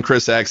good friend,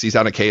 Chris X. He's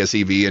on a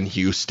KSEV in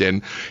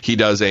Houston. He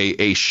does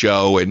a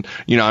show, and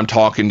I'm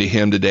talking to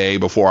him today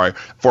before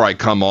I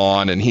come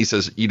on, and he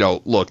says,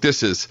 look,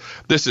 this is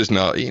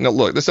no,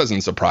 look, this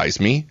doesn't surprise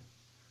me.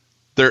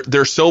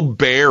 They're so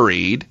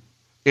buried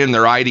in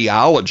their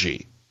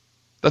ideology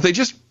that they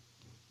just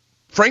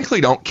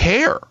frankly don't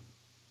care.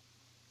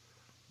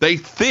 They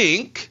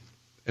think,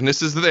 and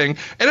this is the thing,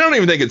 and I don't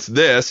even think it's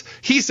this.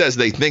 He says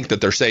they think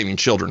that they're saving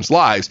children's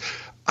lives.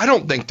 I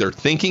don't think they're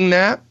thinking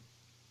that.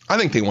 I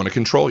think they want to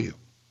control you.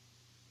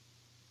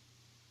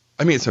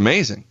 I mean, it's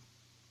amazing.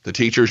 The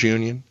teachers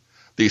union,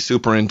 the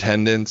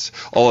superintendents,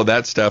 all of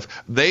that stuff,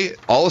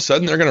 all of a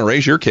sudden they're going to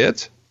raise your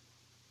kids.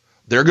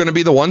 They're going to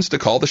be the ones to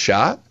call the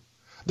shot.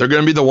 They're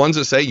going to be the ones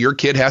that say your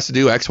kid has to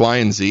do X, Y,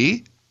 and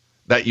Z,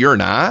 that you're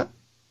not.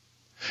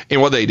 And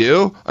what they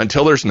do,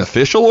 until there's an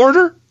official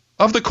order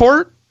of the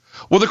court,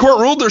 well, the court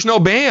ruled there's no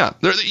ban.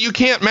 You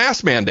can't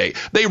mask mandate.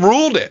 They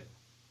ruled it.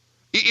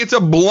 It's a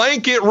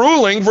blanket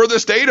ruling for the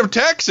state of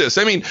Texas.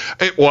 I mean,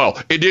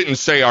 it didn't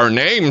say our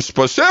name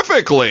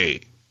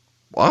specifically.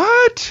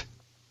 What?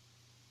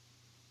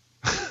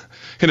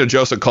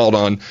 Hinojosa called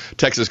on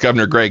Texas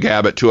Governor Greg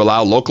Abbott to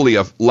allow locally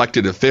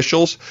elected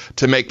officials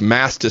to make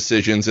mass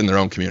decisions in their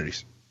own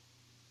communities.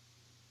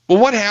 Well,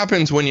 what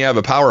happens when you have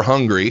a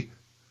power-hungry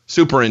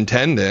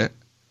superintendent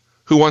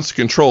who wants to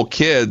control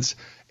kids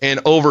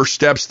and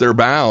oversteps their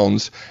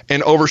bounds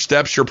and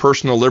oversteps your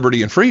personal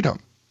liberty and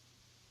freedom?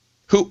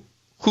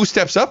 Who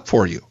steps up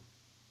for you?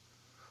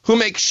 who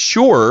makes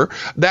sure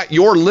that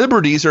your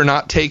liberties are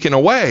not taken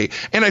away.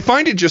 And I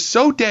find it just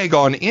so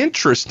daggone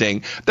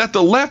interesting that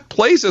the left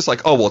plays this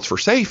like, oh, well, it's for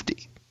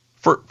safety.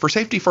 For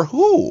safety for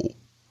who?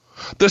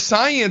 The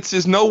science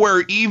is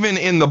nowhere even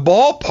in the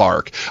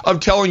ballpark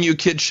of telling you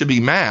kids should be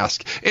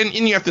masked. And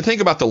you have to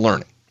think about the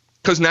learning.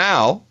 Because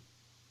now,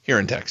 here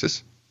in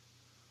Texas,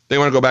 they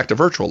want to go back to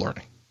virtual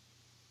learning.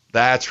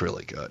 That's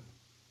really good.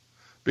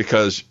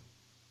 Because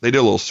they did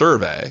a little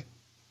survey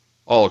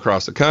all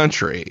across the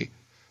country,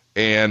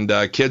 and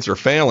kids are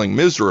failing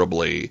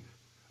miserably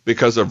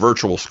because of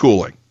virtual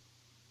schooling.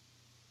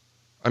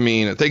 I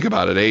mean, think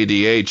about it.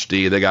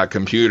 ADHD, they got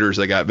computers,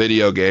 they got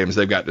video games,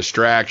 they've got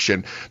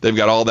distraction, they've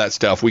got all that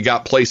stuff. We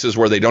got places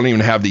where they don't even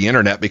have the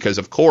internet because,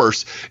 of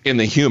course, in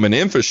the human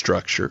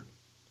infrastructure,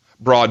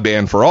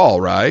 broadband for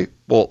all, right?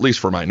 Well, at least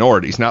for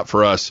minorities, not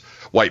for us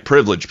white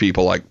privileged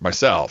people like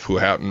myself, who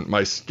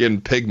my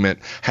skin pigment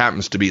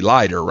happens to be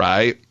lighter,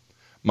 right?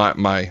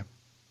 My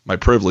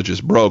privilege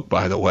is broke,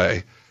 by the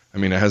way. I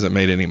mean, it hasn't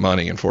made any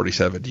money in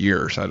 47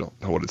 years. I don't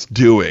know what it's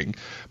doing,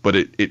 but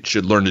it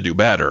should learn to do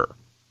better.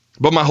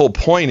 But my whole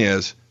point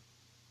is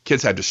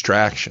kids have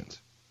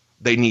distractions.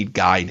 They need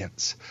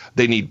guidance.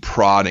 They need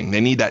prodding. They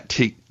need that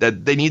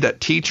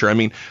teacher. I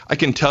mean, I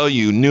can tell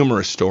you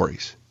numerous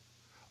stories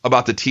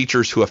about the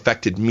teachers who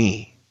affected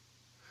me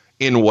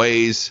in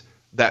ways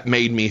that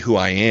made me who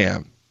I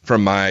am,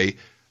 from my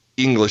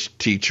English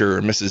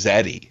teacher, Mrs.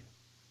 Eddy,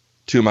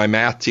 to my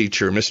math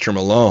teacher, Mr.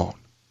 Malone,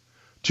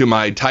 to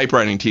my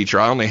typewriting teacher.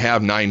 I only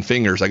have 9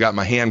 fingers. I got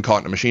my hand caught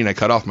in a machine. I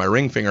cut off my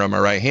ring finger on my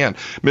right hand.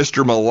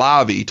 Mr.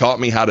 Malavi taught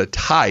me how to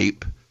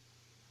type,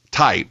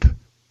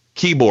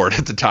 keyboard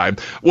at the time.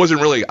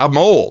 I'm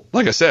old.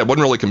 Like I said,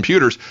 wasn't really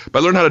computers, but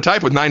I learned how to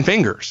type with 9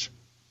 fingers.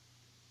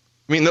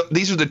 I mean,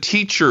 these are the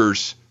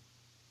teachers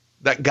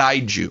that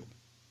guide you,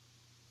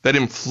 that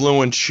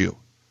influence you.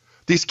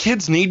 These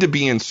kids need to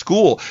be in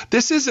school.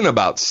 This isn't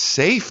about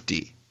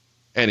safety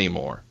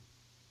anymore.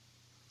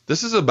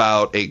 This is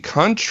about a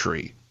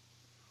country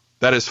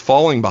that is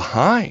falling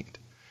behind.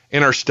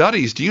 In our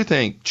studies, do you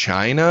think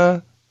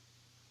China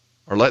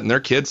are letting their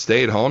kids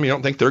stay at home? You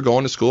don't think they're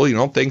going to school? You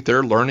don't think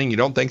they're learning? You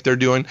don't think they're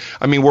doing?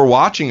 I mean, we're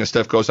watching as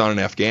stuff goes on in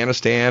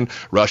Afghanistan,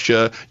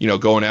 Russia,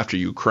 going after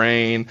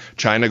Ukraine,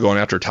 China going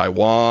after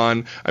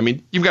Taiwan. I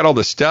mean, you've got all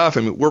this stuff.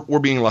 I mean, we're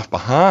being left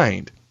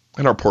behind,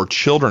 and our poor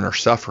children are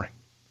suffering.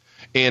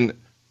 And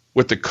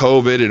with the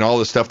COVID and all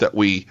the stuff that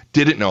we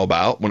didn't know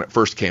about when it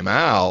first came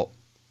out,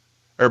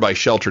 everybody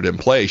sheltered in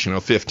place,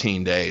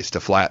 15 days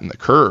to flatten the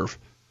curve.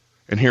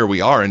 And here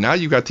we are. And now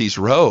you've got these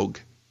rogue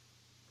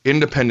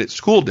independent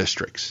school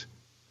districts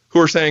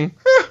who are saying,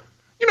 I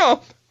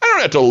don't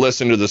have to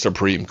listen to the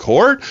Supreme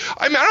Court.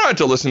 I mean, I don't have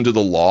to listen to the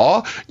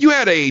law. You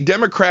had a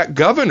Democrat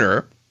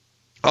governor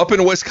up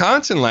in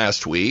Wisconsin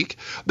last week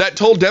that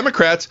told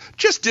Democrats,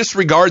 just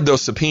disregard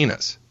those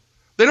subpoenas.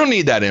 They don't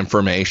need that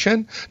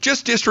information.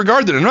 Just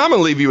disregard it. And I'm going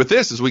to leave you with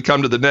this as we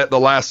come to the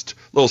last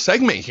little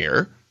segment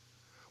here.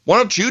 Why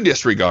don't you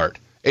disregard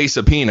a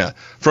subpoena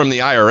from the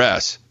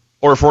IRS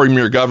or from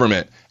your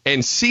government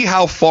and see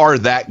how far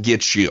that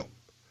gets you?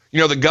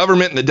 The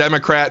government and the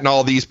Democrat and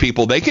all these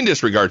people, they can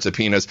disregard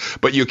subpoenas,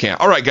 but you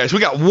can't. All right, guys, we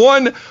got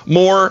one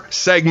more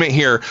segment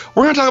here.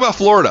 We're going to talk about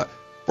Florida.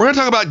 We're going to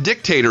talk about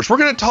dictators. We're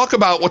going to talk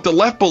about what the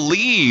left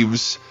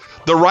believes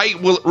the right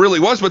really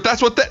was, but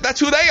that's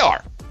who they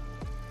are.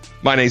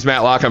 My name's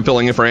Matt Locke. I'm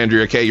filling in for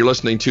Andrea Kaye. You're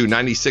listening to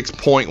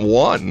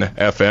 96.1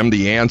 FM,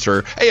 The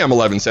Answer, AM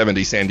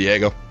 1170 San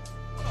Diego.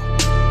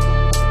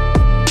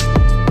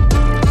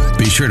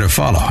 Be sure to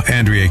follow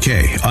Andrea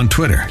Kaye on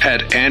Twitter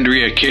at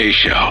Andrea Kaye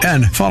Show.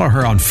 And follow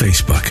her on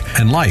Facebook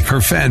and like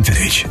her fan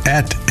page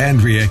at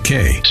Andrea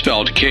Kaye.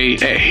 Spelled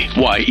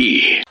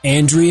Kaye.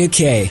 Andrea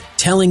Kaye,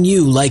 telling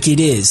you like it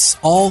is,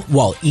 all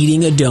while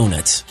eating a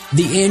donut.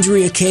 The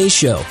Andrea Kaye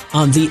Show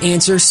on The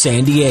Answer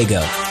San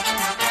Diego.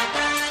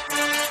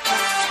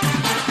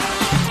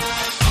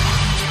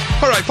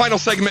 All right, final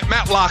segment.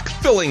 Matt Locke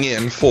filling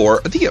in for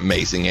the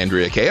amazing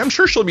Andrea Kaye. I'm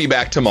sure she'll be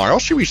back tomorrow.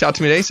 She reached out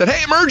to me today and said,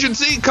 hey,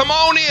 emergency, come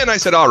on in. I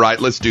said, all right,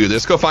 let's do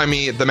this. Go find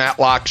me at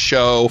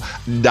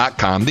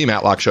themattlockshow.com,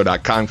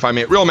 themattlockshow.com. Find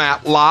me at Real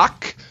Matt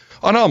Locke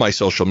on all my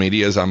social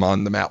medias. I'm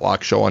on the Matt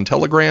Locke Show on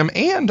Telegram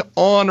and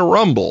on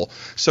Rumble.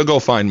 So go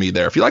find me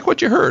there. If you like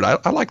what you heard,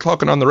 I like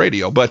talking on the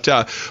radio. But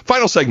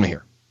final segment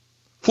here.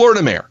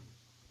 Florida mayor.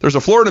 There's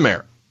a Florida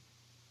mayor.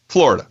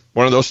 Florida,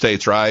 one of those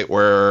states, right,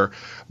 where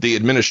the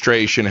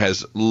administration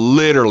has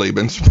literally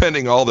been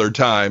spending all their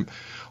time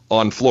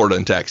on Florida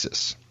and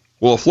Texas.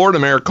 Well, a Florida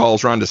mayor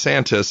calls Ron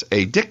DeSantis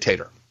a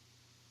dictator.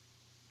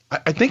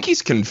 I think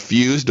he's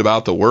confused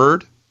about the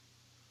word,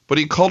 but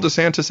he called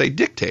DeSantis a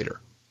dictator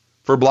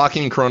for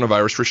blocking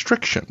coronavirus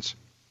restrictions.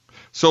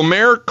 So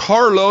Mayor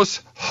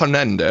Carlos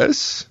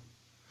Hernandez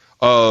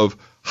of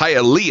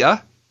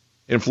Hialeah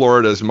in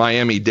Florida's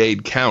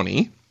Miami-Dade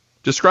County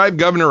described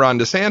Governor Ron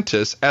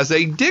DeSantis as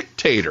a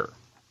dictator,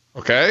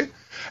 okay?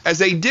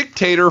 As a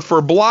dictator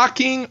for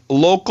blocking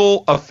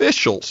local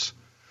officials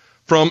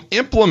from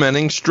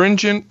implementing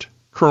stringent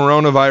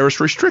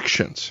coronavirus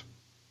restrictions.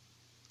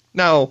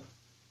 Now,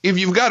 if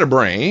you've got a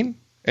brain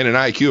and an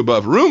IQ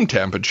above room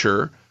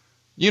temperature,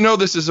 you know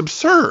this is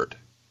absurd.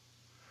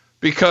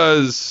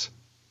 Because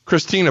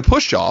Christina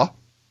Pushaw,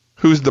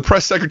 who's the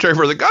press secretary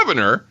for the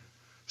governor,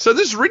 said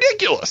this is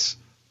ridiculous.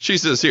 She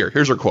says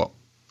here's her quote.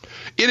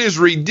 It is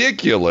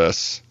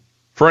ridiculous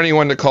for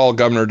anyone to call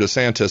Governor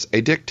DeSantis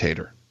a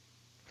dictator.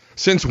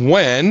 Since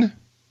when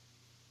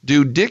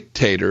do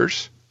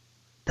dictators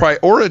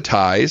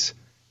prioritize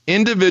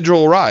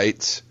individual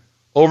rights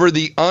over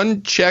the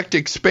unchecked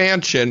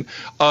expansion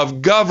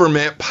of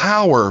government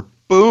power?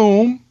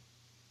 Boom.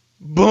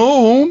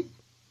 Boom.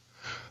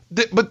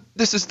 But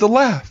this is the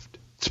left.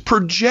 It's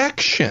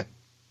projection.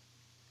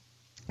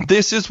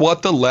 This is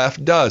what the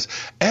left does.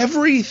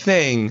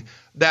 Everything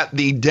that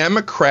the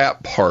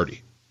Democrat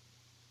Party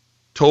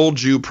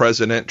told you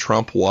President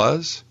Trump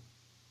was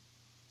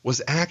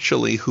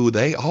actually who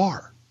they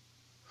are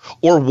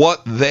or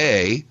what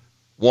they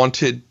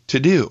wanted to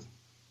do.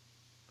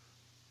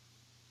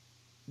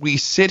 We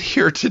sit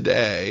here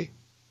today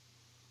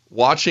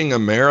watching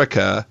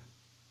America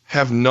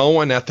have no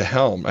one at the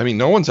helm. I mean,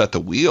 no one's at the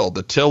wheel,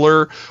 the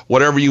tiller,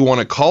 whatever you want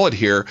to call it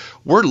here.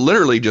 We're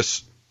literally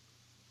just,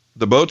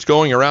 the boat's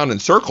going around in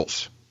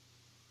circles.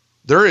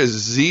 There is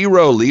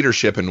zero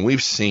leadership, and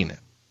we've seen it.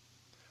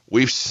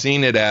 We've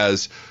seen it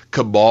as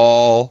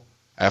cabal,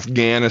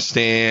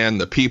 Afghanistan,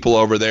 the people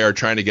over there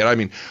trying to get, I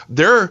mean,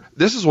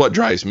 this is what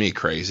drives me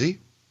crazy.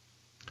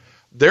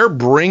 They're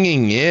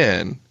bringing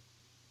in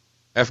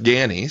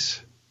Afghanis,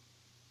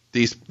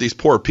 these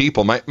poor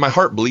people. My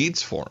heart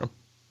bleeds for them.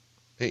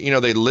 You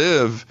know, they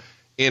live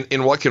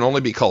in what can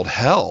only be called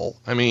hell.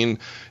 I mean,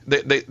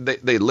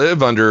 they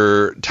live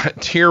under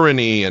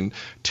tyranny and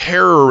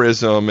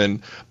terrorism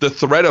and the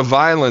threat of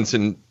violence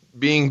and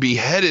being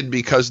beheaded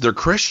because they're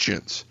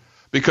Christians,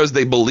 because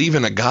they believe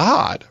in a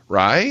God,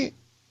 right?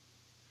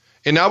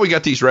 And now we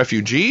got these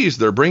refugees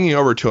they're bringing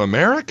over to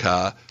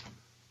America,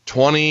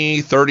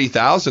 20,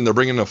 30,000. They're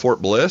bringing to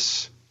Fort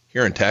Bliss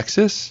here in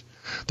Texas.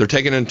 They're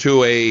taking them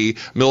to a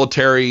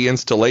military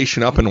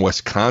installation up in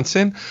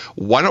Wisconsin.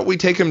 Why don't we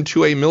take them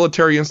to a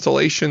military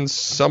installation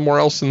somewhere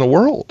else in the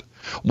world?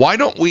 Why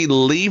don't we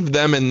leave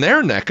them in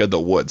their neck of the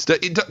woods?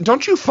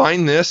 Don't you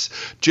find this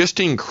just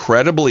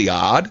incredibly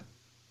odd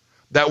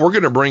that we're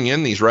going to bring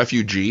in these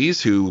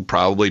refugees who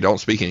probably don't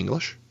speak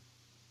English,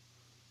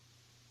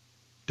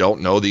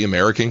 don't know the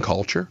American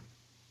culture?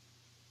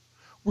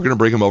 We're going to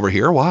bring them over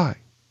here. Why?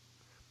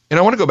 And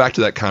I want to go back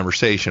to that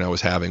conversation I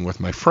was having with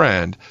my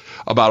friend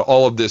about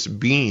all of this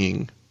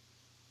being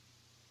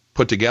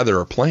put together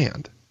or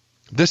planned.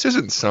 This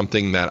isn't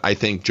something that I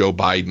think Joe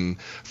Biden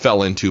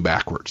fell into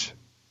backwards.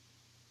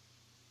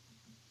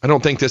 I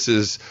don't think this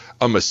is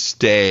a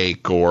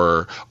mistake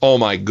or, oh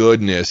my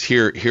goodness,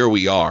 here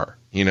we are,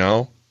 you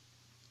know?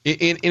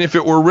 And if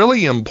it were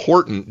really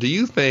important, do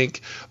you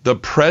think the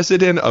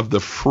president of the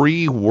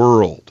free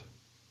world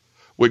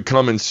would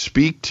come and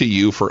speak to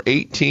you for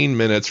 18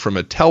 minutes from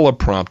a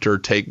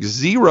teleprompter, take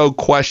zero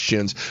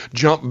questions,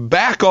 jump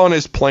back on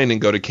his plane and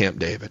go to Camp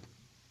David?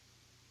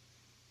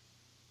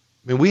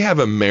 I mean, we have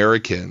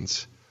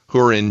Americans who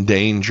are in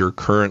danger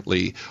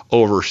currently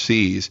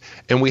overseas,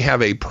 and we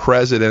have a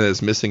president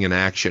that's missing in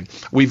action.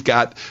 We've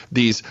got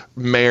these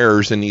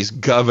mayors and these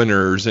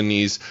governors and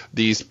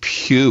these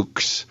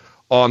pukes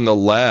on the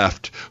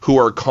left who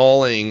are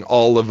calling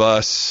all of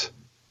us,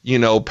 you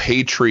know,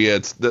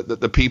 patriots,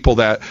 the people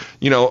that,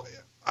 you know,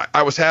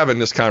 I was having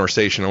this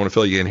conversation. I want to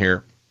fill you in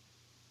here.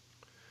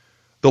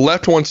 The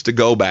left wants to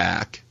go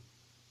back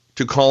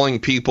to calling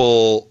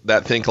people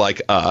that think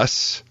like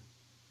us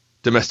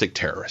domestic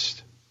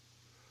terrorists,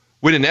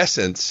 when in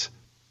essence,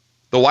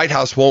 the White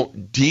House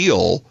won't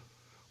deal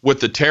with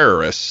the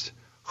terrorists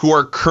who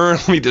are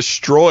currently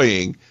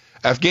destroying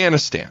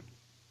Afghanistan.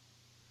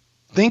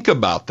 Think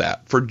about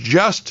that for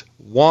just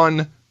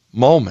one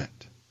moment.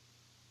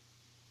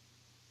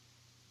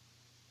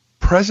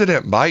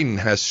 President Biden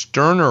has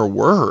sterner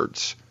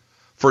words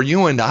for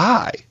you and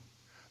I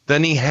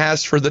than he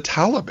has for the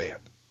Taliban.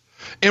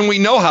 And we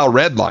know how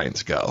red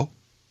lines go.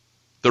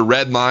 The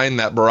red line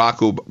that Barack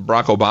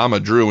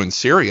Obama drew in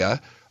Syria,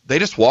 they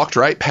just walked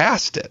right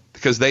past it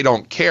because they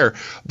don't care.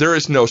 There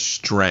is no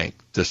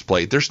strength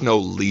displayed. There's no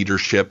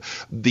leadership.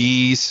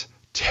 These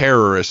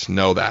terrorists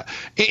know that.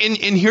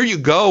 And here you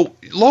go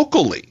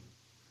locally.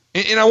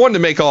 And I wanted to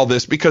make all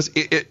this because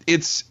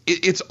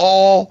it's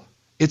all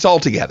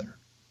together.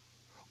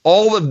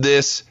 All of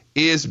this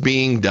is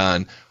being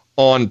done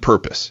on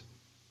purpose.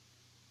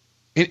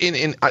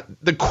 And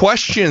the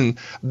question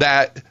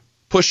that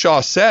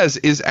Pushaw says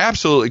is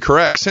absolutely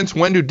correct. Since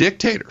when do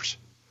dictators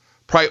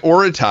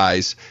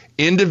prioritize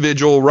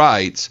individual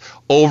rights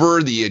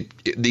over the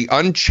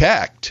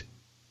unchecked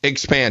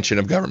expansion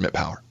of government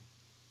power?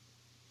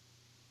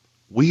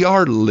 We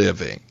are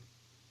living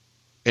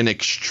in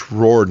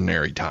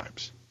extraordinary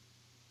times.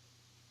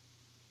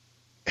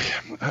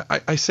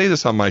 I say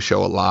this on my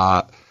show a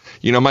lot.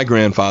 You know, my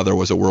grandfather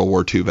was a World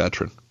War II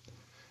veteran,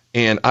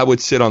 and I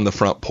would sit on the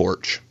front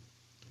porch,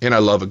 and I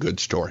love a good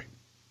story.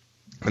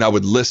 And I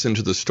would listen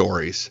to the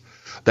stories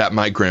that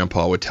my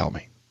grandpa would tell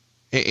me.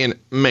 And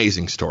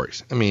amazing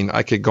stories. I mean,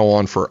 I could go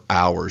on for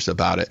hours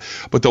about it.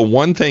 But the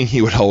one thing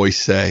he would always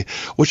say,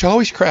 which I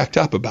always cracked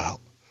up about,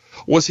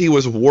 was he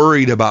was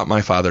worried about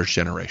my father's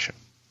generation.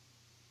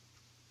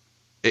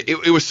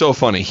 It was so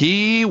funny.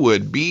 He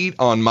would beat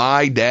on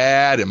my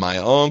dad and my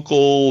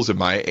uncles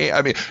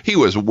and he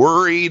was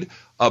worried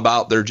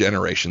about their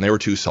generation. They were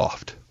too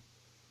soft.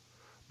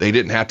 They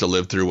didn't have to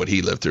live through what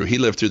he lived through. He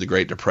lived through the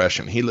Great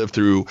Depression. He lived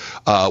through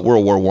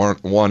World War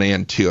I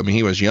and II. I mean,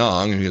 he was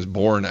young. He was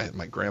born,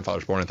 my grandfather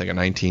was born, I think, in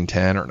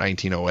 1910 or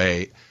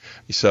 1908.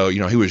 So,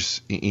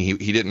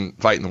 he didn't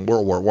fight in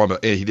World War I,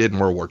 but he did in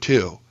World War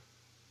II.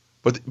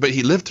 But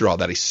he lived through all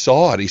that. He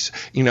saw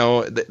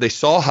it. They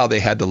saw how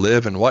they had to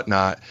live and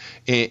whatnot.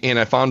 And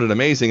I found it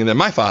amazing. And then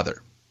my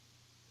father,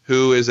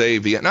 who is a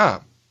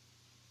Vietnam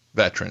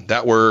veteran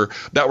that we're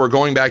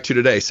going back to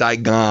today,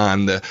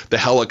 Saigon, the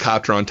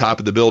helicopter on top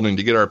of the building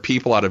to get our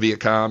people out of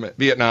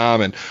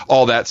Vietnam and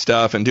all that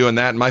stuff and doing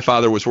that. And my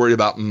father was worried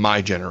about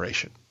my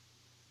generation.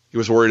 He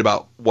was worried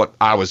about what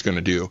I was going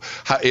to do,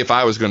 if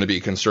I was going to be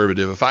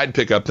conservative, if I'd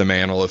pick up the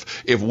mantle,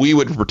 if we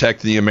would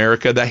protect the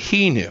America that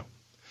he knew.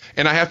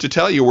 And I have to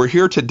tell you, we're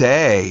here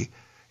today,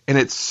 and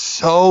it's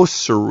so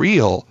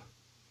surreal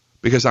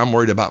because I'm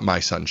worried about my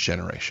son's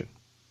generation.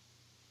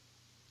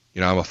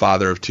 I'm a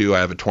father of two. I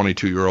have a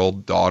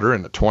 22-year-old daughter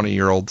and a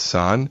 20-year-old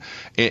son,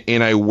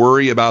 and I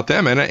worry about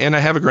them. And I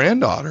have a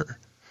granddaughter.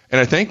 And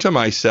I think to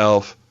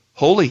myself,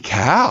 holy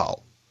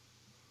cow,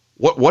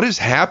 what is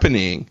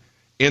happening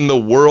in the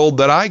world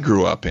that I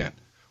grew up in,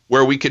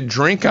 where we could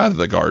drink out of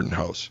the garden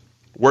hose,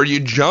 where you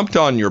jumped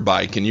on your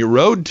bike and you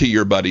rode to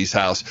your buddy's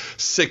house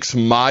 6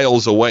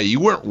 miles away. You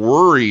weren't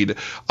worried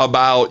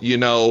about,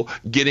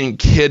 getting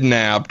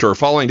kidnapped or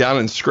falling down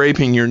and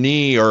scraping your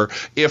knee, or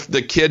if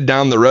the kid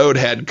down the road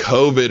had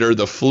COVID or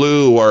the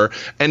flu or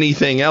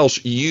anything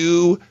else.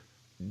 You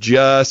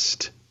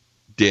just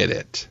did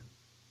it.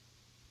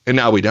 And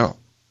now we don't.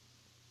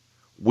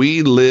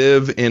 We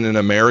live in an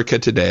America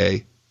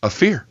today of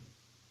fear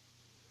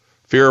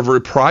of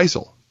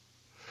reprisal,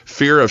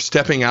 fear of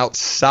stepping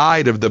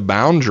outside of the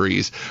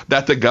boundaries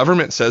that the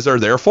government says are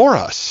there for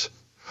us,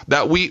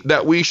 that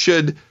we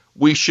should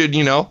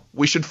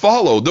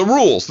follow the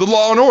rules, the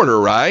law and order,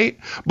 right?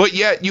 But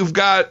yet you've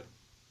got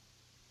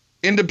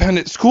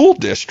independent school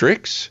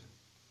districts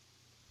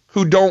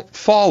who don't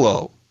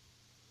follow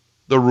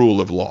the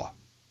rule of law.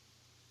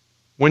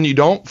 When you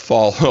don't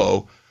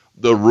follow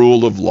the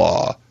rule of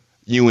law,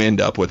 you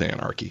end up with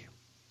anarchy.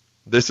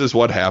 This is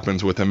what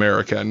happens with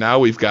America. Now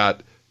we've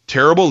got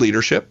terrible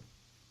leadership.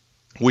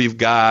 We've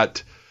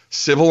got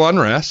civil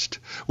unrest.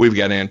 We've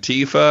got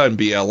Antifa and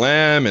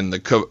BLM and the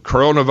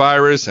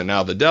coronavirus and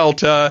now the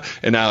Delta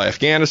and now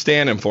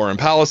Afghanistan and foreign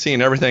policy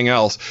and everything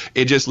else.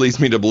 It just leads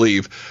me to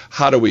believe,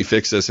 how do we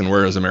fix this and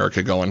where is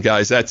America going?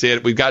 Guys, that's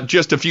it. We've got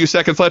just a few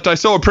seconds left. I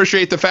so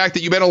appreciate the fact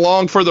that you've been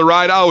along for the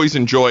ride. I always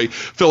enjoy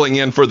filling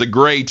in for the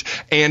great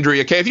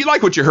Andrea Kaye. If you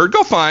like what you heard,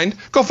 go find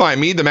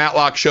me,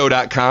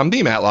 thematlockshow.com,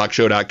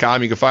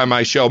 thematlockshow.com. You can find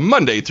my show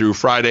Monday through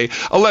Friday,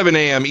 11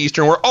 a.m.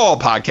 Eastern, where all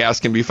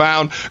podcasts can be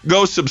found.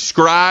 Go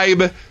subscribe.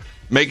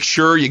 Make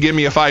sure you give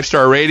me a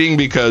 5-star rating,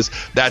 because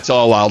that's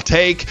all I'll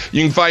take.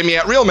 You can find me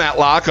at Real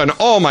Matlock on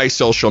all my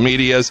social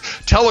medias,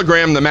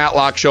 Telegram, The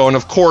Matlock Show, and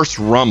of course,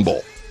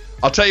 Rumble.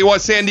 I'll tell you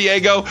what, San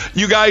Diego,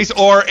 you guys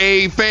are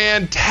a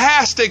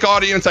fantastic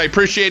audience. I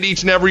appreciate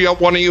each and every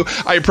one of you.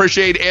 I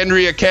appreciate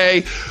Andrea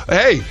Kaye.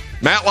 Hey,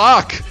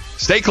 Matlock,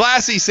 stay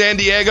classy, San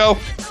Diego.